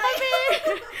friends na kami!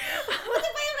 Buti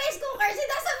pa yung rice cooker,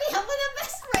 sinasabihan mo na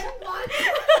best friend mo.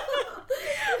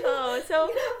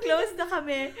 So, close na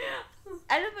kami.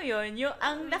 Alam mo yun, yung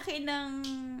ang laki ng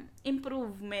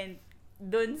improvement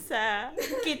doon sa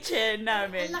kitchen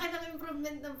namin. Ang laki ng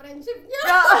improvement ng friendship niya.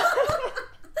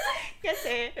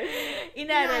 Kasi,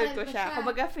 inaral ko siya.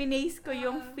 Kumbaga, finace ko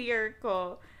yung fear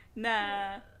ko na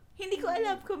hindi ko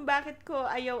alam kung bakit ko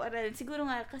ayaw aralin. Siguro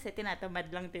nga kasi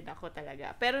tinatamad lang din ako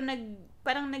talaga. Pero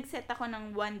parang nag-set ako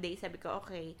ng 1 day. Sabi ko,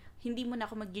 okay, hindi muna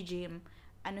ako mag-gym.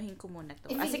 Anuhin ko muna to.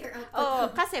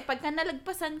 Kasi pagka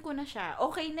nalagpasan ko na siya,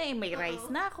 okay na may rice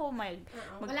na ako,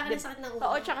 wala ka na sakit ng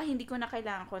ulo. Tsaka hindi ko na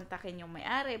kailangan kontakin yung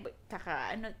may-ari.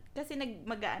 Kasi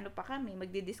mag-aano pa kami,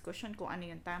 magdidiskusyon kung ano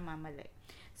yung tama, mali.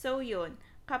 So, yun.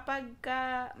 Kapag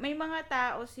may mga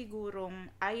tao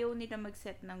sigurong ayaw nila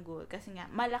mag-set ng goal kasi nga,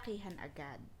 malakihan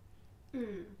agad.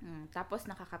 Tapos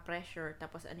nakaka-pressure,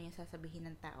 tapos ano yung sasabihin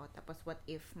ng tao, tapos what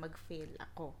if mag-fail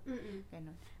ako.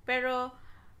 Ganun. Pero,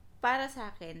 para sa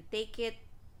akin, take it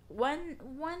one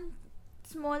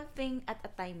small thing at a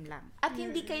time lang. At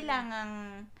hindi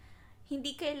kailangang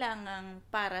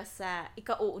para sa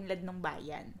ikauunlad ng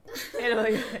bayan. Pero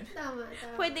yun. Tama.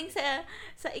 Pwedeng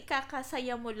sa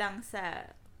ikakasaya mo lang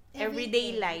sa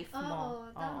everyday life mo.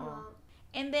 Oo, tama.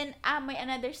 And then, may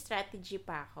another strategy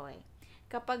pa ako eh.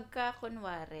 Kapag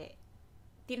kunwari,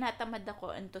 tinatamad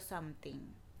ako into something.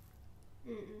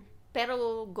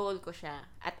 Pero goal ko siya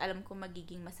at alam ko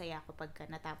magiging masaya ako pagka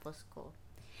natapos ko.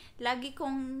 Lagi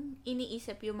kong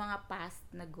iniisip yung mga past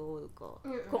na goal ko.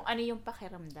 Kung ano yung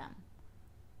pakiramdam.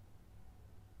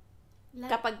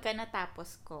 Kapag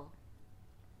natapos ko.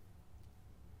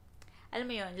 Alam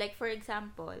mo yun, like for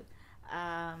example,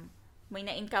 may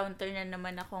na-encounter na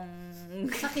naman akong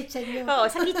sa kitchen nyo.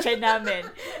 Oo, sa kitchen namin.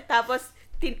 Tapos,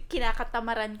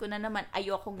 kinakatamaran ko na naman,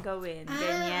 ayokong gawin.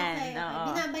 Ganyan.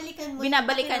 Okay.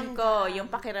 Binabalikan ko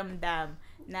yung pakiramdam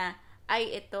na,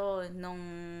 ito, nung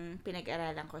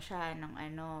pinag-aralan ko siya, nung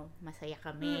masaya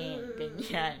kami.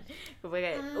 Ganyan.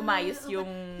 Kumbaga, umayos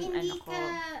yung ko.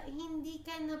 Hindi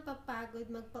ka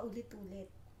napapagod magpaulit-ulit.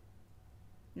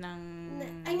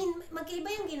 I mean,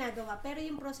 magkaiba yung ginagawa, pero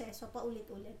yung proseso,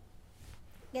 paulit-ulit.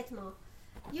 Gets mo?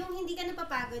 Yung hindi ka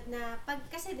napapagod na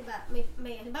kasi 'di ba may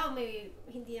halimbawa may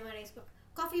hindi naman rice cooker,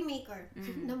 coffee maker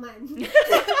naman.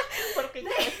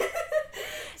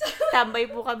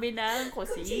 Tambay po kami ng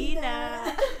kusina.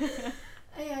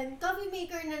 Ayun, coffee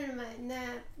maker na naman na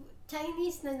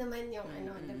Chinese na naman yung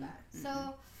 'di ba? So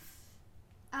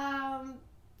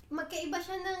magkaiba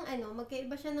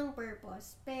siya ng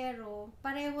purpose, pero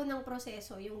pareho ng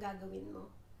proseso yung gagawin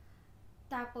mo.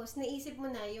 Tapos, naisip mo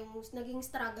na yung naging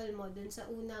struggle mo dun sa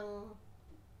unang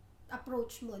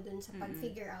approach mo dun sa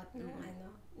pag-figure out ng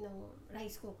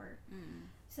rice cooker.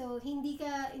 So, hindi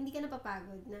ka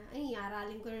napapagod na,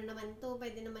 aralin ko na naman to,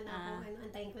 pwede naman ako,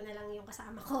 antayin ko na lang yung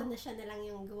kasama ko na siya na lang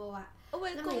yung gumawa.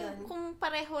 Well, kung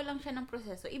pareho lang siya ng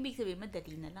proseso, ibig sabihin,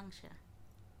 madali na lang siya.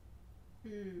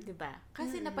 Diba?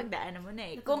 Kasi Mm. napagdaanan mo na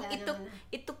eh. Kung Napagdaanan mo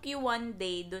na. it took you one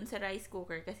day dun sa rice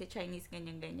cooker kasi Chinese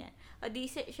ganyan-ganyan. O di,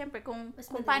 syempre, kung Mas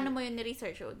kung madali. paano mo yun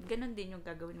ni-research, ganun din yung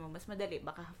gagawin mo. Mas madali,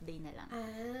 baka half day na lang.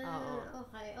 Oo.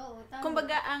 Okay. Oo, tama.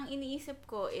 Kumbaga, ang iniisip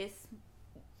ko is,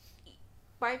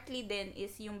 partly din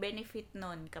is yung benefit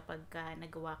nun kapag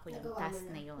nagawa ko yung Nagawa mo task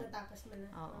na yun. Natapos mo na.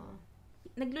 Oo.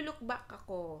 Naglo-look back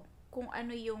ako kung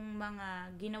ano yung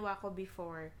mga ginawa ko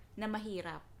before na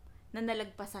mahirap, na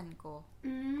nalagpasan ko.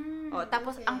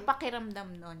 Tapos okay. ang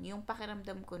pakiramdam nun, yung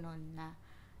pakiramdam ko nun na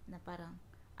parang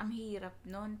ang hirap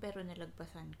nun pero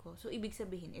nalagpasan ko. So ibig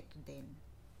sabihin ito din.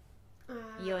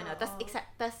 Yun.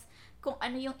 Tas kung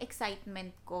ano yung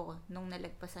excitement ko nung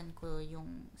nalagpasan ko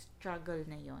yung struggle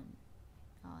na yun.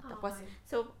 Tapos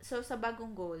Okay. so sa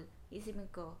bagong goal, isipin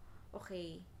ko,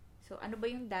 okay, so ano ba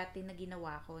yung dati na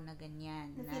ginawa ko na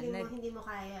ganyan? Na feeling mo hindi mo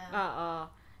kaya. Oo.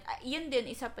 Yun din,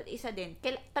 isa din.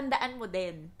 Tandaan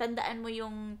mo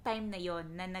yung time na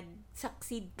yon na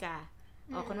nag-succeed ka.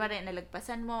 O, kunwari,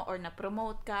 nalagpasan mo or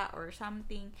na-promote ka or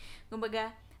something.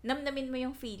 Kumbaga, namnamin mo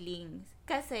yung feelings.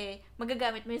 Kasi,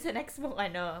 magagamit mo yun sa next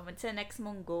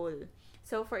mong goal.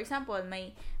 So, for example, may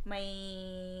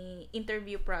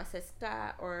interview process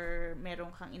ka or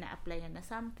meron kang ina-applyan na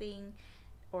something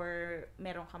or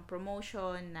meron kang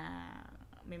promotion na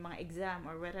may mga exam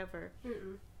or whatever.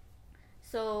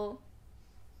 So,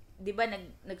 'di ba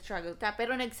nag-struggle ka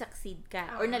pero nag-succeed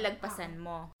ka or nalagpasan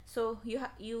mo. So,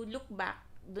 you look back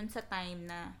dun sa time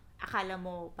na akala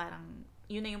mo parang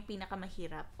yun na yung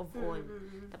pinakamahirap of all.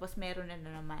 Tapos meron na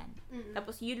naman.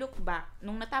 Tapos you look back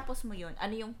nung natapos mo yun,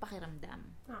 ano yung pakiramdam?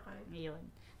 Okay. Ngayon.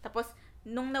 Tapos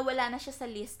nung nawala na siya sa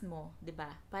list mo, 'di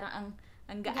ba? Parang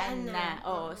ang gaan na.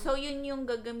 So yun yung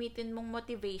gagamitin mong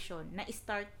motivation na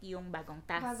i-start yung bagong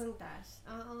task. Bagong task.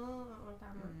 Oo,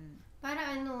 tama.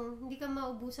 Para hindi ka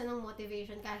maubusan ng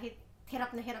motivation kahit hirap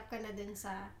ka na dun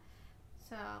sa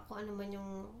kung ano man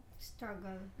yung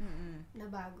struggle na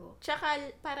bago. Tsaka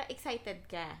para excited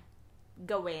ka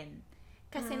gawin.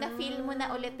 Kasi na-feel mo na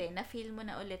ulit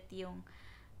yung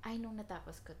ay, nung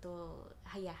natapos ko to,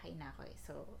 hayahay na ako eh.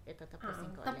 So, ito tapusin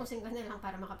ko ulit. Tapusin ko na lang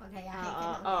para makapaghayahay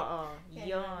ka na. Oo,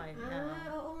 yun.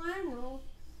 Oo nga, no?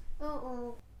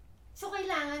 Oo. So,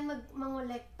 kailangan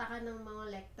mangolekta ka ng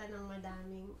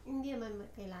madaming, hindi naman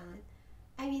kailangan.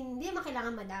 Hindi naman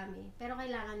kailangan madami, pero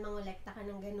kailangan mangolekta ka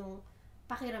ng ganong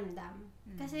pakiramdam.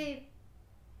 Kasi,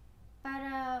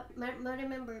 para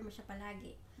ma-remember mo siya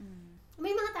palagi.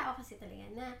 May mga tao kasi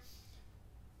talaga na,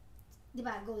 di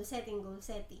ba, goal setting.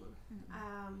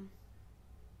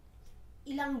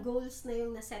 Ilang goals na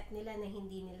yung na-set nila na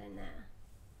hindi nila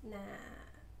na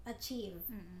achieve.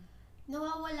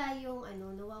 Nawawala yung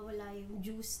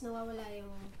juice, nawawala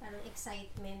yung parang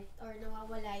excitement, or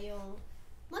nawawala yung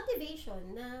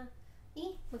motivation na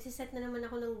magsiset na naman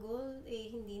ako ng goal,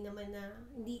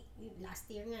 hindi last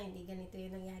year nga, hindi ganito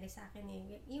yung nangyari sa akin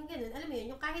yung ganun, alam mo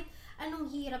yun, yung kahit anong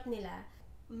hirap nila,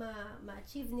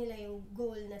 ma-achieve nila yung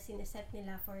goal na sineset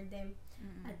nila for them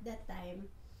at that time,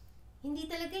 hindi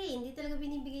talaga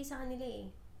binibigay sa kanila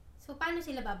So, paano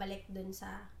sila babalik dun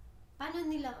sa, paano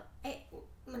nila,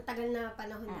 mantagal na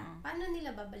panahon na, paano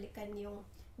nila babalikan yung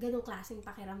ganong klaseng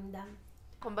pakiramdam?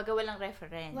 Kumbaga, walang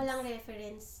reference. Walang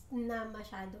reference na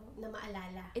masyado, na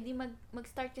maalala. Di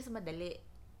mag-start ka sa madali.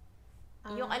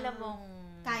 Yung alam mong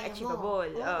kaya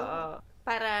achievable. mo. Oo.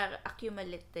 Para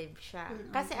accumulative siya.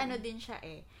 Kasi ano din siya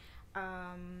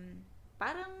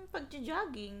parang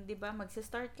pag-jogging, 'di ba?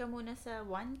 Magsa-start ka muna sa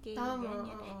 1K,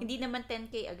 ganyan. Hindi naman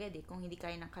 10K agad kung hindi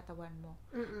kaya ng katawan mo.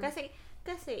 Kasi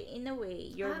in a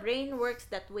way, your brain works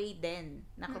that way then.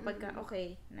 Na kapag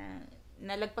okay, na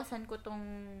nalagpasan ko tong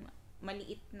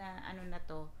maliit na na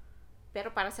to.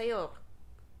 Pero para sa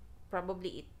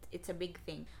probably it's a big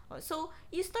thing. So,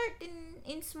 you start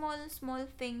in small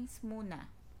things muna.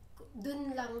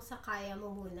 Dun lang sa kaya mo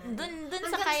muna. Dun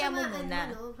sa kaya mo muna.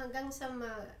 Hanggang sa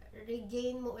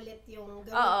ma-regain mo ulit yung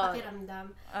ganung pakiramdam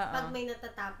pag may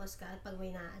natatapos ka at pag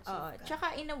may na-achieve ka.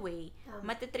 Tsaka in a way,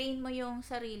 matitrain mo yung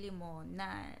sarili mo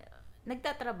na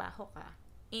nagtatrabaho ka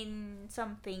in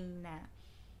something na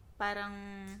parang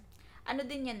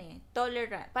din yan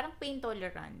parang pain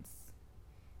tolerance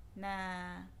na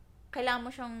kailangan mo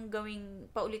siyang gawing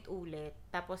paulit-ulit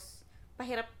tapos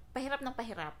pahirap ng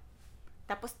pahirap.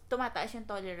 Tapos, tumataas yung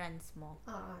tolerance mo.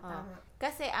 Tama.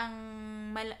 Kasi, ang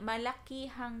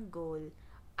malakihang goal,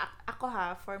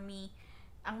 for me,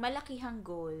 ang malakihang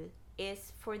goal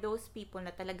is for those people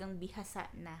na talagang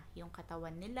bihasa na yung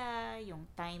katawan nila, yung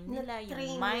time nila,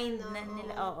 yung mind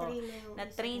nila.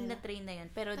 Na-train na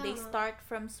yun. Pero, they start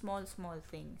from small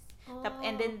things.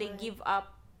 And then, they give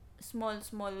up small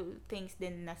things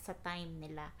din na sa time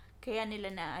nila. Kaya nila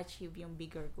na-achieve yung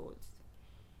bigger goals.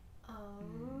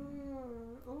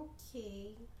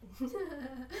 Okay.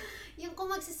 Yung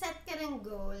kung magsiset ka ng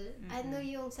goal, ano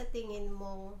yung sa tingin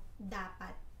mo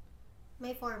dapat?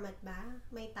 May format ba?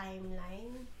 May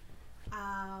timeline?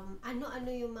 Ano-ano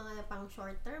yung mga pang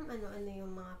short term? Ano-ano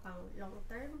yung mga pang long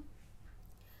term?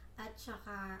 At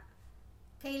saka,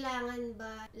 kailangan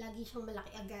ba lagi siyang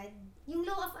malaki agad? Yung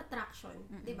law of attraction,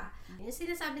 di ba? Yung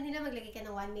sinasabi nila, maglagay ka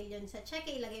ng 1 million sa check,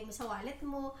 ilagay mo sa wallet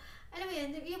mo. Alam mo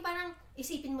yun, yung parang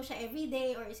isipin mo siya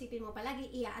everyday or isipin mo palagi,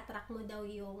 i-attract mo daw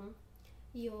yung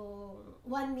 1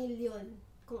 million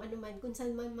kung ano man, kung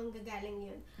saan man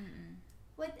manggagaling yun.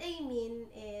 What I mean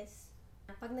is,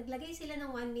 pag naglagay sila ng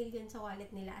 1 million sa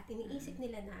wallet nila at iniisip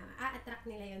nila na a-attract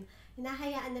nila yun,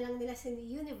 hinahayaan na lang nila sa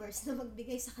universe na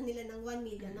magbigay sa kanila ng 1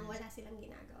 million nang wala silang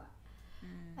ginagawa.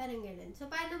 Parang ganun. So,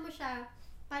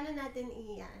 paano natin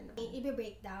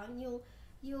i-break down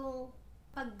yung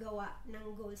paggawa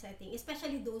ng goal setting,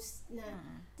 especially those na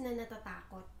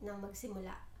natatakot na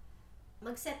magsimula,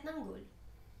 mag-set ng goal.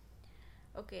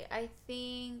 Okay, I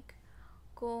think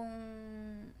kung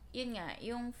yun nga,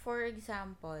 yung for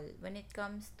example, when it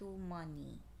comes to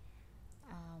money,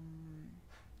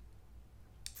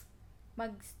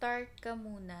 mag-start ka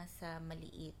muna sa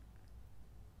maliit.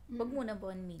 Wag muna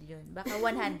 1 million. Baka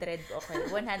 100, okay.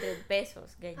 100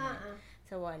 pesos, ganyan,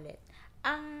 sa wallet.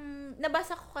 Ang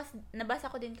nabasa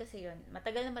ko din kasi yun.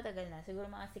 Matagal na. Siguro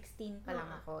mga 16 pa lang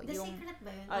ako. The Secret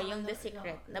ba yun? Yung The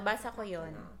Secret. Nabasa ko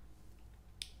yun.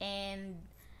 And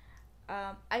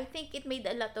I think it made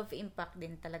a lot of impact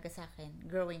din talaga sa akin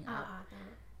growing up.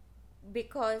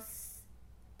 Because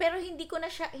pero hindi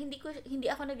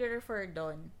ako nagre-refer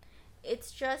doon.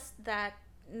 It's just that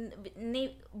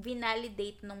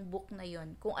vinalidate nung book na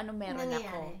yon kung ano meron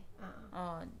ako.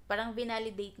 Parang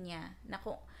vinalidate niya na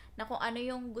kung ano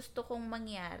yung gusto kong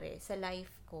mangyari sa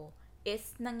life ko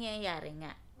is nangyayari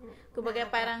nga. Kumbaga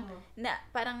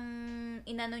parang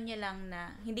inano niya lang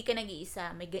na hindi ka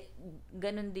nag-iisa, may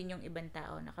ganun din yung ibang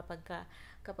tao na kapag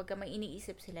ka may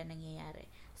iniisip sila nangyayari.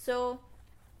 So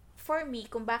for me,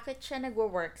 kung bakit siya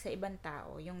nagwo-work sa ibang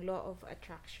tao, yung law of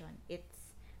attraction,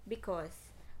 it's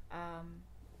because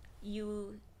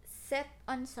you set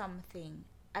on something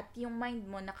at yung mind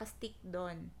mo nakastick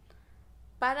doon.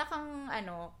 Para kang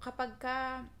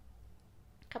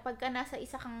kapag ka nasa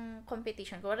isa kang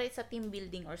competition, kung sa team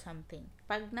building or something,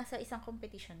 pag nasa isang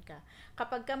competition ka,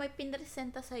 kapag ka may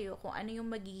pinresenta sa'yo kung ano yung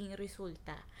magiging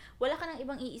resulta, wala ka nang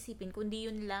ibang iisipin,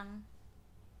 kundi yun lang.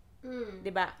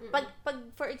 Diba? Pag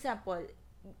for example,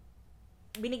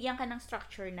 binigyan ka ng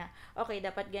structure na, okay,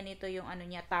 dapat ganito yung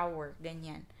tower,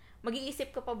 ganyan. Mag-iisip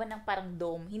ka pa ba ng parang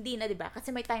dome? Hindi na, 'di ba? Kasi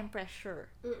may time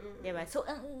pressure. 'Di ba? So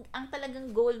ang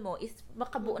talagang goal mo is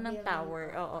makabuo ng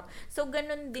tower. Oo. So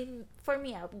ganun din for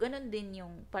me, ganun din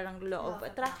yung parang law of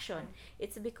attraction.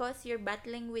 It's because you're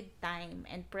battling with time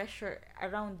and pressure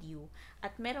around you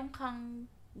at meron kang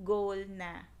goal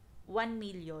na 1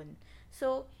 million.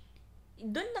 So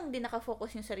doon lang din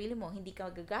nakafocus yung sarili mo. Hindi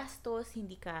ka magagastos,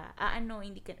 hindi ka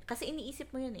kasi iniisip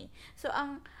mo yun eh. So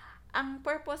ang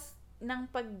purpose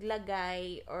ng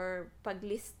paglagay or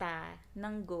paglista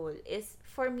ng goal is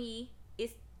for me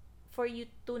is for you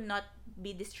to not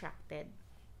be distracted.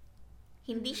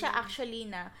 Hindi siya actually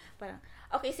na parang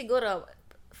okay, siguro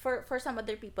for some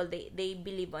other people they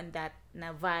believe on that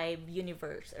na vibe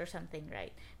universe or something,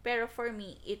 right? Pero for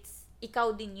me it's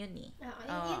ikaw din yun eh.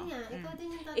 Yun nga, ikaw din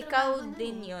yung tatrabaho ikaw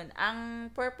din yun. Ang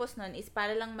purpose nun is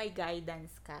para lang may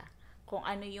guidance ka kung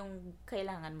ano yung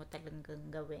kailangan mo talagang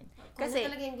gawin. Kasi,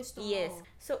 ano talaga yung gusto mo. Yes.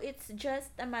 So, it's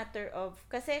just a matter of,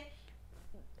 kasi,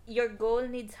 your goal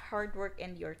needs hard work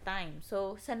and your time.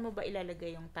 So, saan mo ba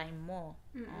ilalagay yung time mo?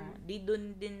 Di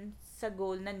dun din sa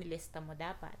goal na nilista mo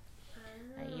dapat.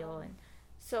 Ayun.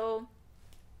 So,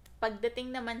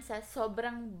 pagdating naman sa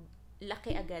sobrang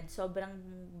laki agad, sobrang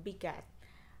bigat,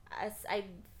 as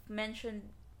I've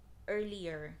mentioned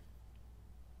earlier,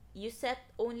 you set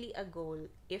only a goal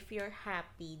if you're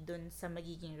happy dun sa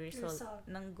magiging result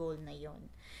ng goal na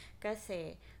yon.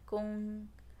 Kasi kung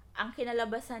ang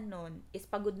kinalabasan nun is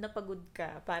pagod na pagod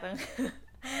ka, parang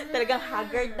talagang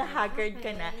haggard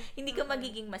ka na, hindi ka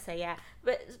magiging masaya.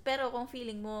 Pero kung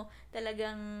feeling mo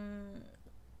talagang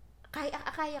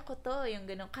kaya ko to, yung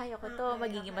ganun, kaya ko to,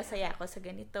 magiging masaya ako sa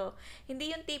ganito.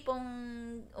 Hindi yung tipong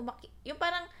yung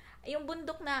parang yung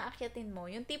bundok na aakyatin mo,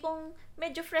 yung tipong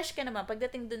medyo fresh ka naman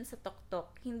pagdating dun sa tok-tok.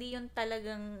 Hindi yung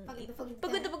talagang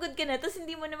pagod na pagod ka na, tapos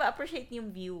hindi mo na ma-appreciate yung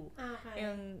view. Okay.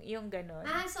 Yung ganun.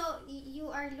 So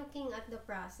you are looking at the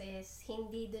process,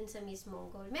 hindi dun sa mismong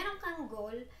goal. Meron kang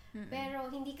goal, pero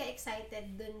hindi ka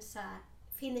excited dun sa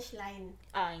finish line.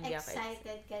 Hindi ako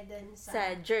Excited ka dun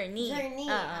sa journey.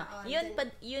 Oo, Yun, dun.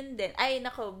 yun din. Ay,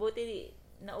 nako, buti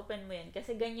na-open mo yan.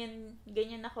 Kasi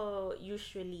ganyan ako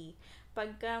usually.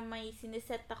 Pagka may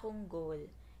siniset akong goal,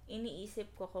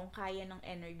 iniisip ko kung kaya ng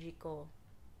energy ko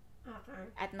Okay.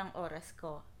 at ng oras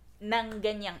ko ng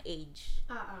ganyang age.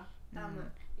 Oo, tama.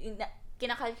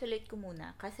 Kinakalculate ko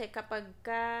muna. Kasi kapag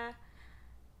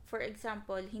for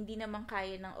example, hindi naman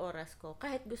kaya ng oras ko,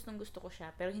 kahit gustong-gusto ko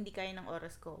siya, pero hindi kaya ng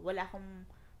oras ko, wala akong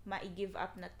ma-give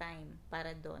up na time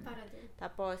para doon. Para dun.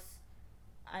 Tapos,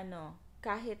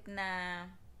 kahit na,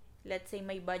 let's say,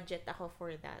 may budget ako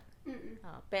for that.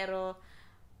 Pero,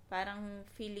 parang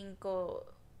feeling ko,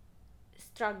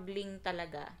 struggling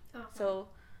talaga. Okay. So,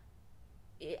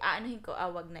 aanuhin ko,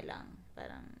 wag na lang.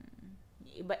 Parang,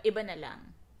 iba na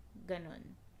lang.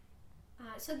 Ganon.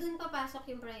 So, dun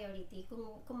papasok yung priority.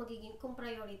 Kung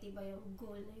priority ba yung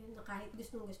goal na yun na kahit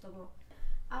gustong-gusto mo.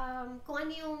 Kung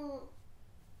ano yung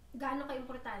gaano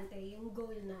ka-importante yung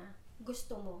goal na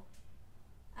gusto mo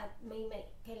at may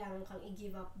kailangan kang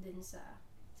i-give up dun sa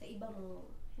iba mong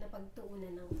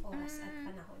napagtuunan ng oras at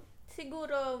panahon.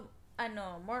 Siguro,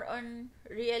 more on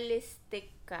realistic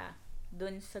ka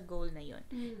dun sa goal na yun.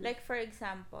 Like, for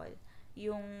example,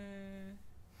 yung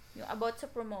about sa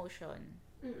promotion,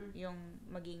 yung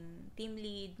maging team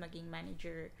lead, maging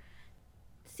manager,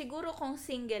 siguro kung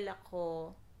single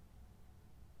ako,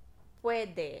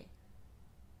 pwede.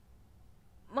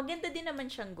 Maganda din naman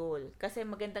siyang goal kasi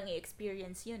magandang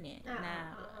i-experience yun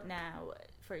na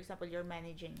for example, you're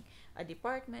managing a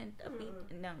department,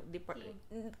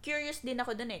 curious din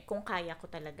ako dun kung kaya ko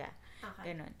talaga.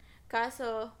 Okay. Ganon.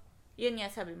 Kaso, yun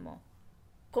nga sabi mo,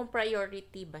 kung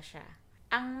priority ba siya.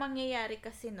 Ang mangyayari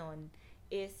kasi nun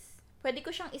is, pwede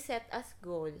ko siyang iset as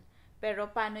goal, pero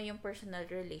paano yung personal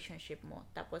relationship mo,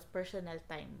 tapos personal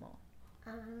time mo.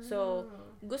 So,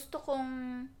 gusto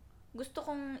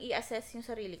kong i-assess yung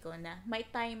sarili ko na may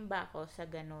time ba ako sa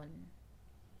ganun.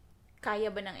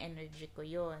 Kaya ba ng energy ko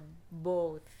yon?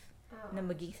 Both. Na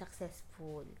maging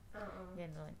successful.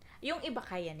 Ganun. Yung iba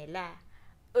kaya nila.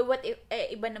 What if,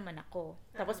 iba naman ako.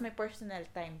 Tapos may personal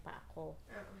time pa ako.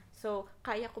 So,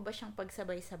 kaya ko ba siyang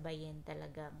pagsabay-sabayin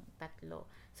talagang tatlo?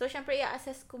 So, syempre,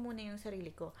 i-assess ko muna yung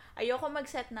sarili ko. Ayoko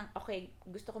mag-set ng, okay,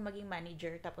 gusto ko maging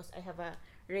manager, tapos I have a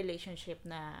relationship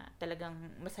na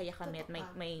talagang masaya kami at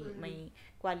may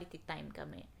quality time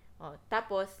kami.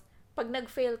 Tapos, pag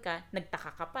nag-fail ka,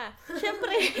 nagtaka ka pa.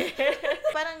 Syempre,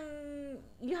 parang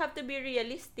you have to be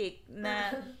realistic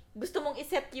na gusto mong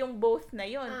iset yung both na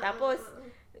yon. Tapos,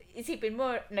 isipin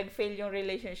mo, nag-fail yung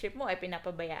relationship mo, ay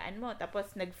pinapabayaan mo.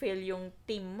 Tapos, nag-fail yung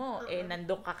team mo,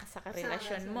 nandun ka sa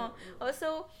karelasyon mo.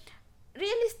 So,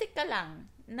 realistic ka lang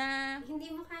na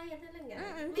hindi mo kaya talaga.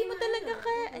 hindi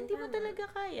mo talaga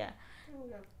kaya.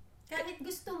 Kahit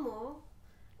gusto mo,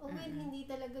 hindi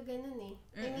talaga ganun eh.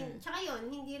 I mean, tsaka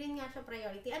yun, hindi rin nga siya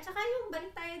priority. At tsaka yung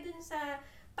balik tayo dun sa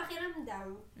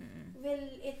pakiramdam, will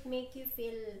it make you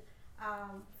feel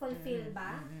fulfilled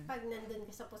ba? Pag nandun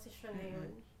ka sa posisyon na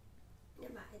yun.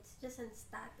 Diba? It's just an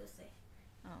status eh.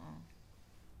 Oo.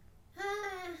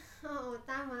 Oo,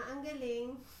 tama. Ang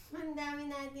galing. Ang dami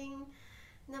nating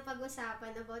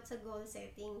napag-usapan about sa goal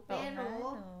setting.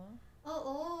 Pero,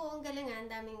 ang galing nga.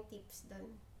 Ang daming tips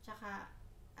dun. Tsaka,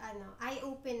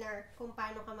 eye-opener kung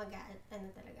paano ka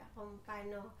talaga, kung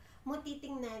paano mo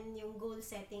titingnan yung goal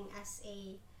setting as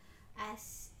a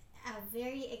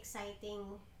very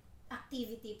exciting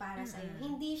activity para sa'yo.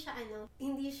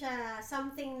 Hindi siya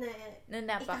something na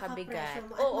napakabigat. ikaka-pressure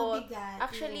mo at mabigat.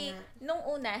 Actually, nung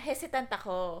una, hesitant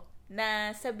ako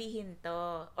na sabihin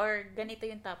to or ganito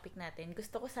yung topic natin.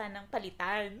 Gusto ko sanang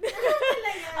palitan.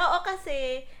 Oo,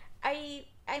 kasi I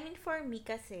mean for me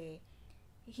kasi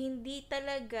hindi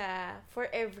talaga for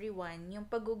everyone yung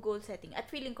pag-goal setting. At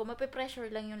feeling ko, mape-pressure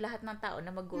lang yung lahat ng tao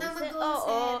na mag-goal set.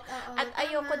 Oo. At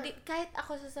ayoko, kahit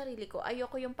ako sa sarili ko,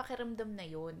 ayoko yung pakiramdam na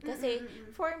yun. Kasi,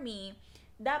 for me,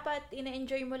 dapat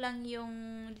ina-enjoy mo lang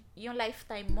yung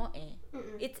lifetime mo eh.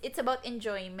 It's about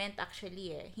enjoyment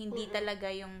actually eh. Hindi talaga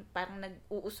yung parang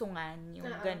nag-uusungan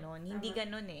yung ganon. Hindi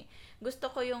ganon eh. Gusto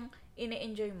ko yung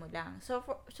ina-enjoy mo lang. So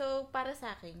para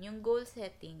sa akin, yung goal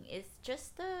setting is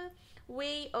just a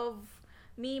way of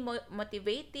me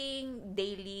motivating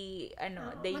daily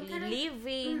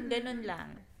living, ganun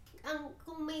lang.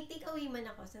 Kung may takeaway man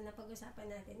ako sa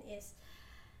napag-usapan natin is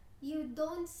you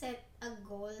don't set a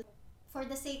goal for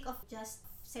the sake of just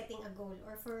setting a goal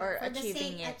or for the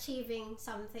sake achieving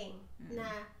something na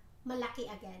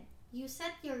malaki agad. You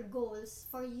set your goals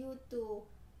for you to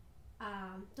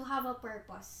have a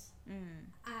purpose.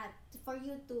 At for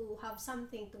you to have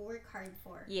something to work hard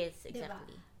for. Yes,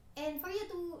 exactly. Diba? And for you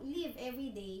to live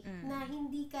every day na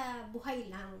hindi ka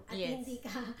buhay lang at Yes.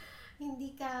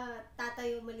 hindi ka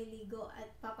tatayo, maliligo at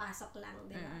papasok lang,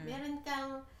 di ba? Meron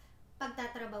kang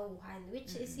pagtatrabahuhan,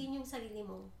 which is yun yung sarili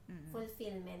mong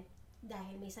fulfillment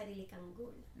dahil may sarili kang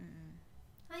goal.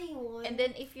 Ayun. And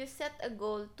then, if you set a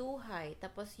goal too high,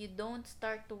 tapos you don't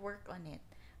start to work on it,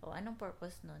 anong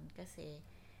purpose nun? Kasi,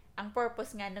 ang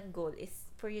purpose nga ng goal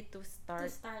is for you to start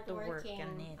to work working.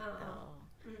 on it. Oo.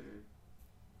 Oo.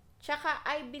 Tsaka,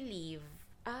 I believe,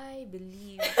 Ay,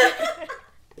 banta.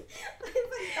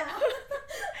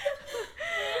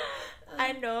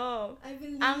 I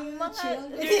believe ang mga,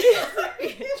 children.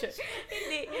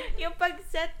 hindi, yung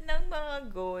pag-set ng mga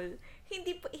goal,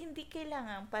 hindi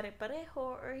kailangan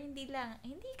pare-pareho or hindi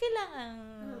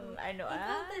kailangan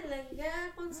Ikaw talaga,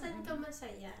 kung saan ka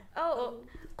masaya. Oo.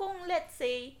 Kung let's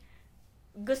say,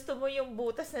 gusto mo yung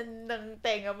butas ng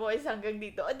tenga mo is hanggang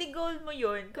dito, o di goal mo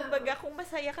yun. Kumbaga, kung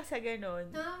masaya ka sa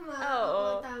ganun. Tama.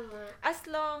 Oo. Tama. As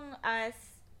long as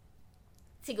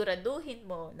siguraduhin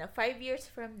mo na 5 years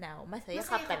from now, masaya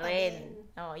ka pa rin.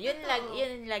 Oh, yun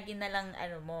lagi na lang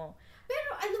mo.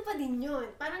 Pero ano pa din yun?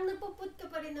 Parang napuput ka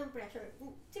pa rin ng pressure.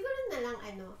 Siguro na lang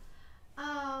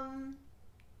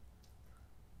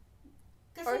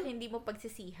kasi, Or hindi mo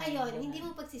pagsisihan. ayun, Ganun. hindi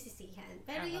mo pagsisisihan.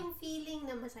 Pero yung feeling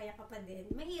na masaya ka pa din,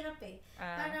 mahirap eh.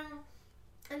 Parang,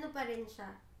 pa rin siya.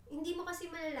 Hindi mo kasi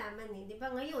malalaman eh. Di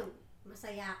ba ngayon,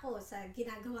 masaya ako sa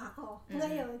ginagawa ko.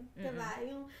 Ngayon, di ba?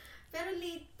 Pero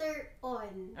later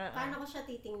on, paano ko siya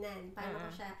titingnan? Paano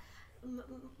ko siya,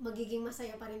 magiging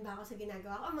masaya pa rin ba ako sa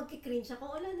ginagawa ko? O magkikringe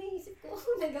ako? Wala, naisip ko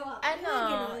nagawa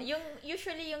ko.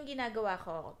 Usually yung ginagawa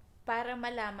ko, para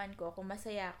malaman ko kung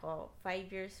masaya ako 5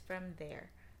 years from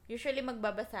there, usually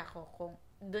magbabasa ako kung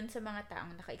doon sa mga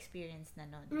taong naka-experience na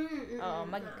nun.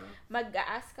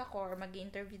 Mag-a-ask ako or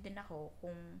mag-interview din ako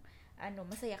kung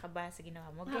masaya ka ba sa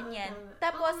ginawa mo, ganyan.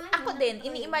 Tapos ako din,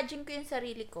 ini-imagine ko yung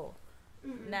sarili ko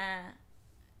na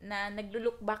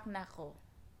naglo-look back na ako.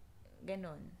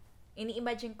 Ganon.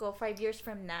 Ini-imagine ko 5 years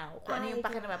from now kung ano yung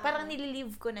pakiramdam. Parang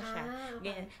nililive ko na siya.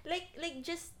 Ganyan. Like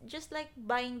just like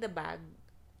buying the bag,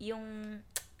 yung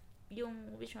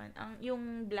which one?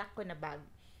 Yung black ko na bag.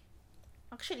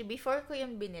 Actually, before ko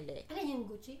yung binili. Ano yung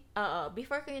Gucci?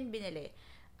 Before ko yung binili.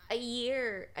 A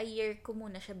year ko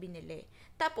muna siya binili.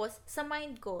 Tapos, sa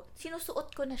mind ko,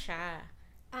 sinusuot ko na siya.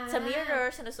 Sa mirror,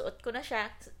 sinusuot ko na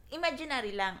siya.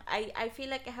 Imaginary lang. I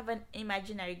feel like I have an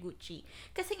imaginary Gucci.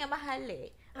 Kasi nga mahal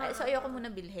eh. So, ayoko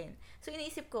muna bilhin. So,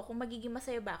 iniisip ko kung magiging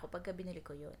masaya ba ako pagka binili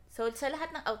ko yun. So, sa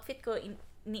lahat ng outfit ko,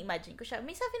 ni-imagine ko siya.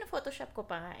 May sabi na Photoshop ko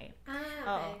pa nga eh. Okay.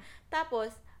 Oo.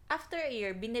 Tapos, after a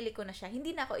year, binili ko na siya.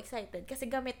 Hindi na ako excited kasi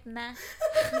gamit na.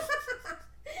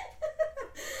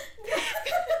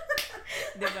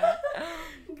 Diba?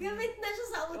 Gamit na siya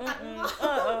sa utak mo.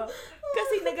 Oo.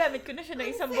 Kasi nagamit ko na siya ng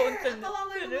isang buong taon.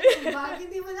 Kawawa naman yung bag.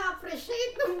 Hindi mo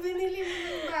na-appreciate nung binili mo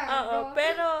yung bag. Oo,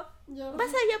 pero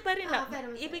masaya pa rin ako. Pero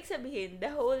masaya. Ibig sabihin,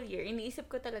 the whole year,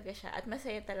 iniisip ko talaga siya at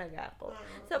masaya talaga ako.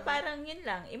 So, parang yun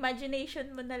lang.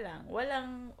 Imagination mo na lang.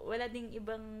 Wala ding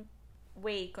ibang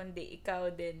way kundi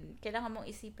ikaw din. Kailangan mong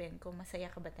isipin kung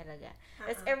masaya ka ba talaga.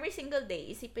 As every single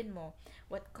day, isipin mo,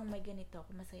 kung may ganito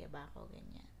ako, masaya ba ako?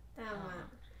 Ganyan. Tama.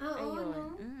 Ayun.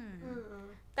 No?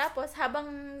 Tapos,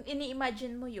 habang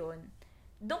ini-imagine mo yun,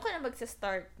 doon ka na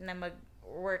magsa-start na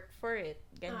mag-work for it.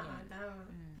 Ganyan. Tama.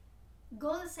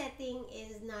 Goal setting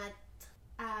is not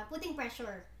putting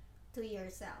pressure to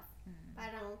yourself.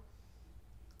 Parang,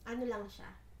 lang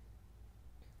siya.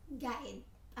 Guide.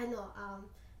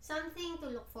 Something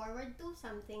to look forward to,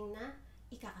 something na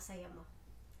ikakasaya mo.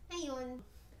 Ayun.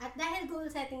 At dahil goal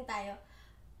setting tayo,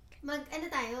 mag-set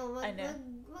tayo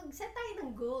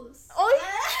ng goals. Oy!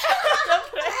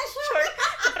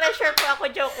 Pressure po ako,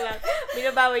 joke lang.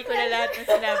 Binabawi ko na lahat ng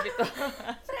sinabi ko.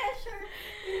 Pressure.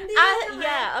 Hindi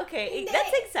yeah, okay. Hindi.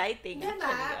 That's exciting, diba?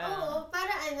 actually. Oo,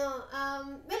 para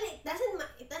well,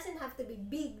 it doesn't have to be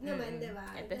big naman,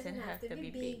 diba? It doesn't have to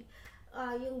be big.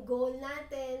 Yung goal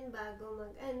natin bago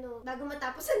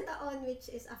matapos ang taon, which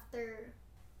is after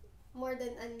more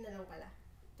than na lang pala.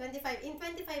 25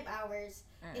 hours,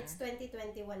 it's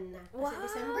 2021 na. Kasi Wow!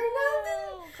 December na.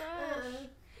 Gosh!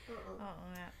 Oo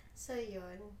nga. So,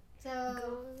 yun. So,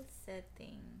 Goal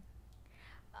setting.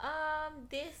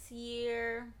 This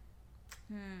year,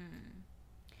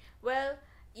 well,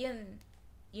 yun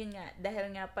nga, dahil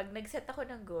nga, pag nag-set ako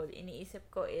ng goal, iniisip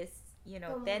ko is,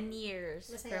 10 years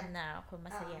masaya. from now, kung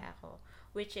masaya ako.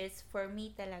 Which is, for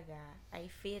me talaga, I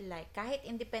feel like, kahit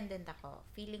independent ako,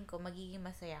 feeling ko, magiging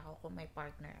masaya ako kung may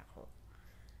partner ako.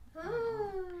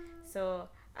 So,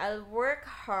 I'll work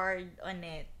hard on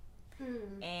it.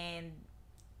 And,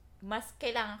 mas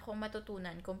kailangan kong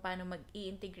matutunan kung paano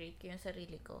mag-i-integrate ko yung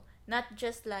sarili ko. Not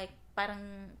just like,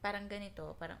 parang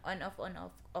ganito, parang on off,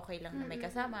 okay lang na may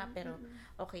kasama, pero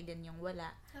okay din yung wala.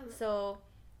 Tama. So,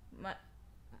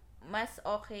 mas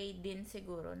okay din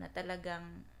siguro na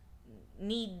talagang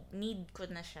need ko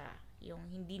na siya. Yung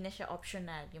hindi na siya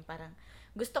optional. Yung parang,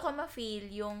 gusto ko ma-feel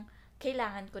yung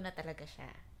kailangan ko na talaga siya.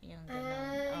 Yung gano'n.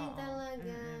 Ay, Oo.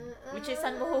 talaga. Which is,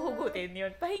 saan mo huhugutin yun?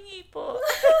 Pahingi po.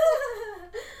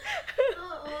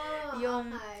 Oo.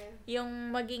 Yung- Okay. Yung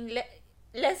maging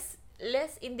less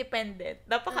independent.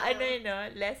 Napaka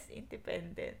less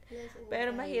independent. Less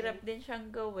Pero independent. mahirap din siyang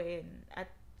gawin.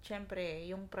 At syempre,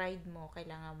 yung pride mo,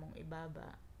 kailangan mong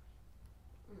ibaba.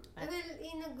 Well,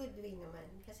 in a good way naman.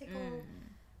 Kasi Mm.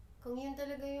 kung yun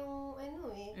talaga yung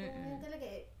kung yun talaga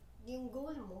yung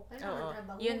goal mo, kailangan Oo.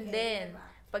 trabahuin. Yun din. Diba?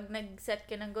 Pag nag-set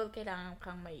ka ng goal, kailangan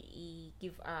kang may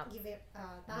i-give up. Give it,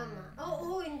 tama.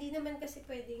 Oo, hindi naman kasi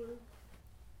pwedeng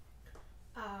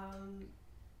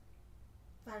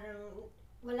parang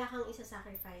wala kang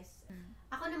isa-sacrifice.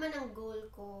 Ako naman ang goal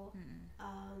ko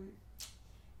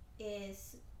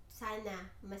is sana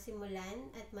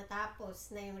masimulan at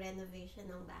matapos na yung renovation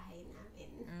ng bahay namin.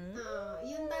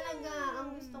 Yun talaga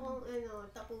ang gusto kong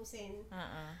tapusin.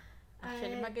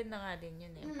 Actually, Ay. maganda nga din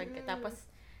yun eh. Pagkatapos,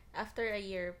 after a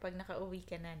year, pag nakauwi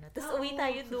ka na, no? Tapos Oo. uwi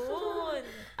tayo doon.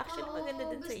 Actually, Oo, maganda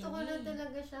din sa gusto ko na inyo.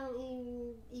 talaga siyang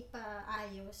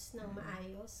ipaayos ng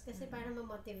maayos kasi para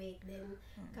ma-motivate din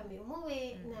kami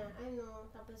umuwi na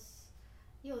tapos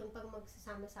yun, pag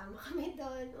magsasama-sama kami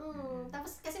doon.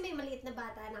 Tapos kasi may maliit na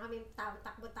bata na kami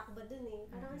takbo-takbo doon eh.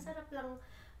 Parang ang sarap lang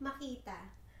makita.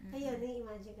 Ayun,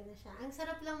 i-imagine ko na siya. Ang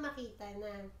sarap lang makita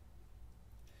na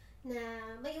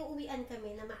may uuwian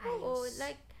kami na maayos. Oo,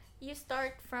 like, you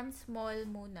start from small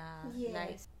muna. Yes.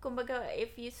 Like, kumbaga,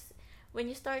 when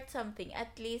you start something,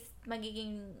 at least,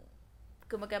 magiging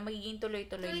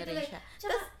tuloy-tuloy na rin Tuloy-tuloy. siya.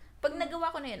 Tsaka, Pag nagawa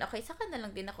ko na yun, okay, saka na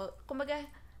lang din ako. Kumbaga,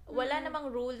 wala namang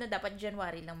rule na dapat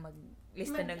January lang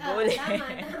maglista ng goal. Tama.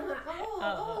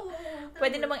 Oo.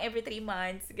 Pwede namang every 3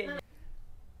 months, ganyan.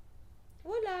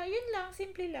 Wala, yun lang,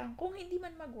 simple lang. Kung hindi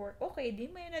man mag-work, okay, di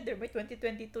may another. May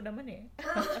 2022 naman eh.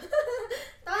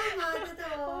 Tama,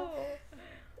 totoo. Oo.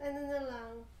 Ano na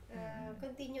lang,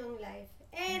 continue ang life.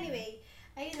 Anyway,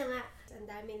 ayun na nga. Ang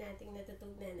dami nating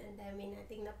natutunan, ang dami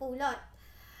nating napulot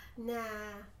na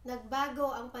nagbago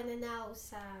ang pananaw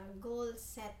sa goal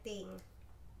setting.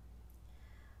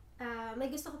 May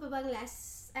gusto ko pa bang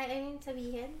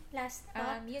sabihin? Last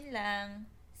thought? Yun lang.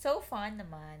 So fun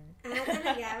naman.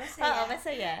 Talaga? Masaya? Oo,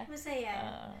 masaya. Masaya.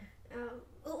 Oo.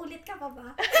 Uulit ka pa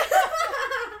ba?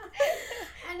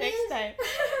 Ano Next yun? time.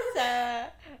 Sa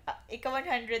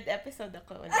ika-100 episode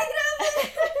ako ulit. Ay, grabe!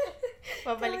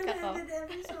 Babalik ako. 100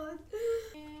 episode.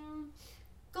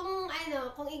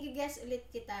 Kung i-guess ulit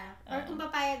kita, or kung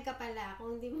papayag ka pala,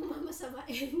 kung hindi mo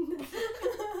mamasamain.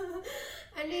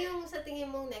 Ano yung sa tingin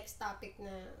mong next topic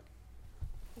na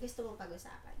gusto mong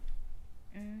pag-usapan?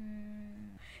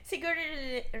 Siguro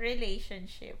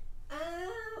relationship.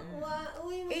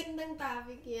 Uy, magandang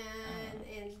topic yan.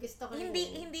 And gusto ko rin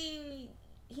yan.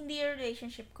 Hindi yung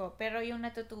relationship ko, pero yung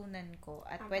natutunan ko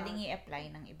at About. pwedeng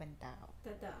i-apply ng ibang tao.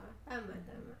 Totoo. Tama.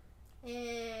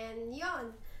 And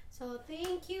yon. So,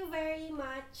 thank you very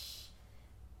much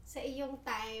sa iyong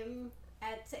time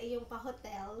at sa iyong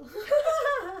pa-hotel.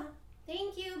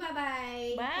 Thank you.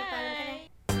 Bye-bye. Papaalam ka na. Bye!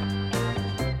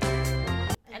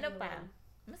 Ano pa?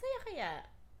 Masaya kaya?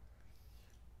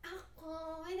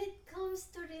 Ako, when it comes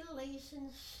to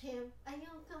relationship,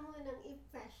 ayaw ka mo nang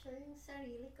i-pressure yung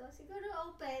sarili ko.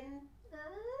 Siguro open.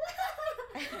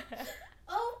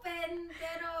 Open,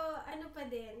 pero ano pa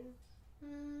din.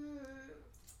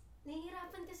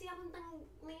 Nahihirapan kasi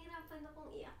nahihirapan akong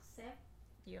i-accept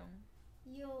Yung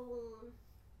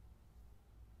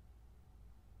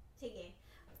sige.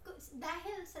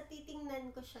 Dahil sa titingnan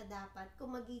ko siya dapat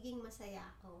kung magiging masaya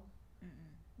ako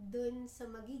dun sa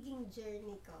magiging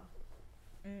journey ko.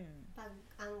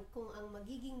 Kung ang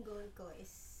magiging goal ko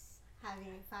is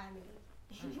having a family.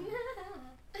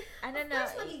 ano Of na?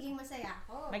 course, magiging masaya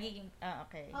ako.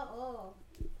 Okay. Oo.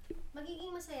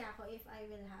 Magiging masaya ako if I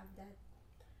will have that.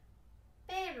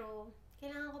 Pero,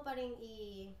 kailangan ko pa rin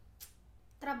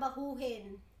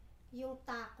trabahuhin yung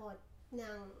takot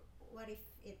ng what if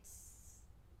it's,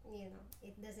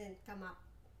 it doesn't come up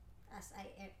as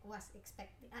I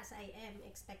am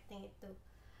expecting it to.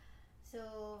 So,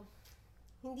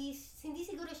 hindi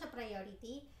siguro siya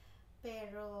priority,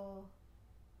 pero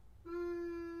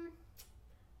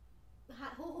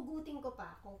huhugutin ko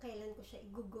pa kung kailan ko siya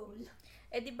i-goal.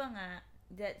 Di ba nga,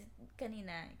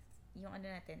 kanina, yung ano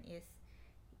natin is,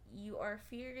 you are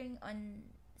fearing on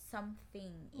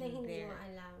something Na in hindi there. mo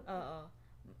alam. Oo.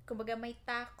 Kumbaga may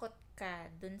takot ka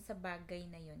dun sa bagay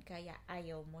na yun, kaya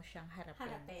ayaw mo siyang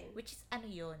harapin. Which is ano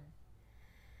yun?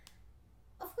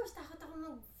 Of course, takot ako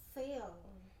mag-fail.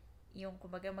 Yung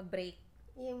kumbaga mag-break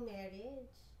Yung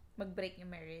marriage. mag-break yung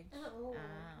marriage? Oo.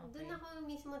 Okay. Doon ako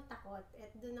mismo takot.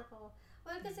 At doon ako,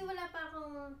 well, kasi wala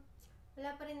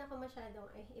pa rin ako masyadong,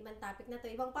 ibang topic na to,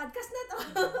 ibang podcast na to.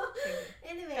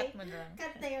 Anyway, Cut mo na lang.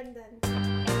 cut na yun doon.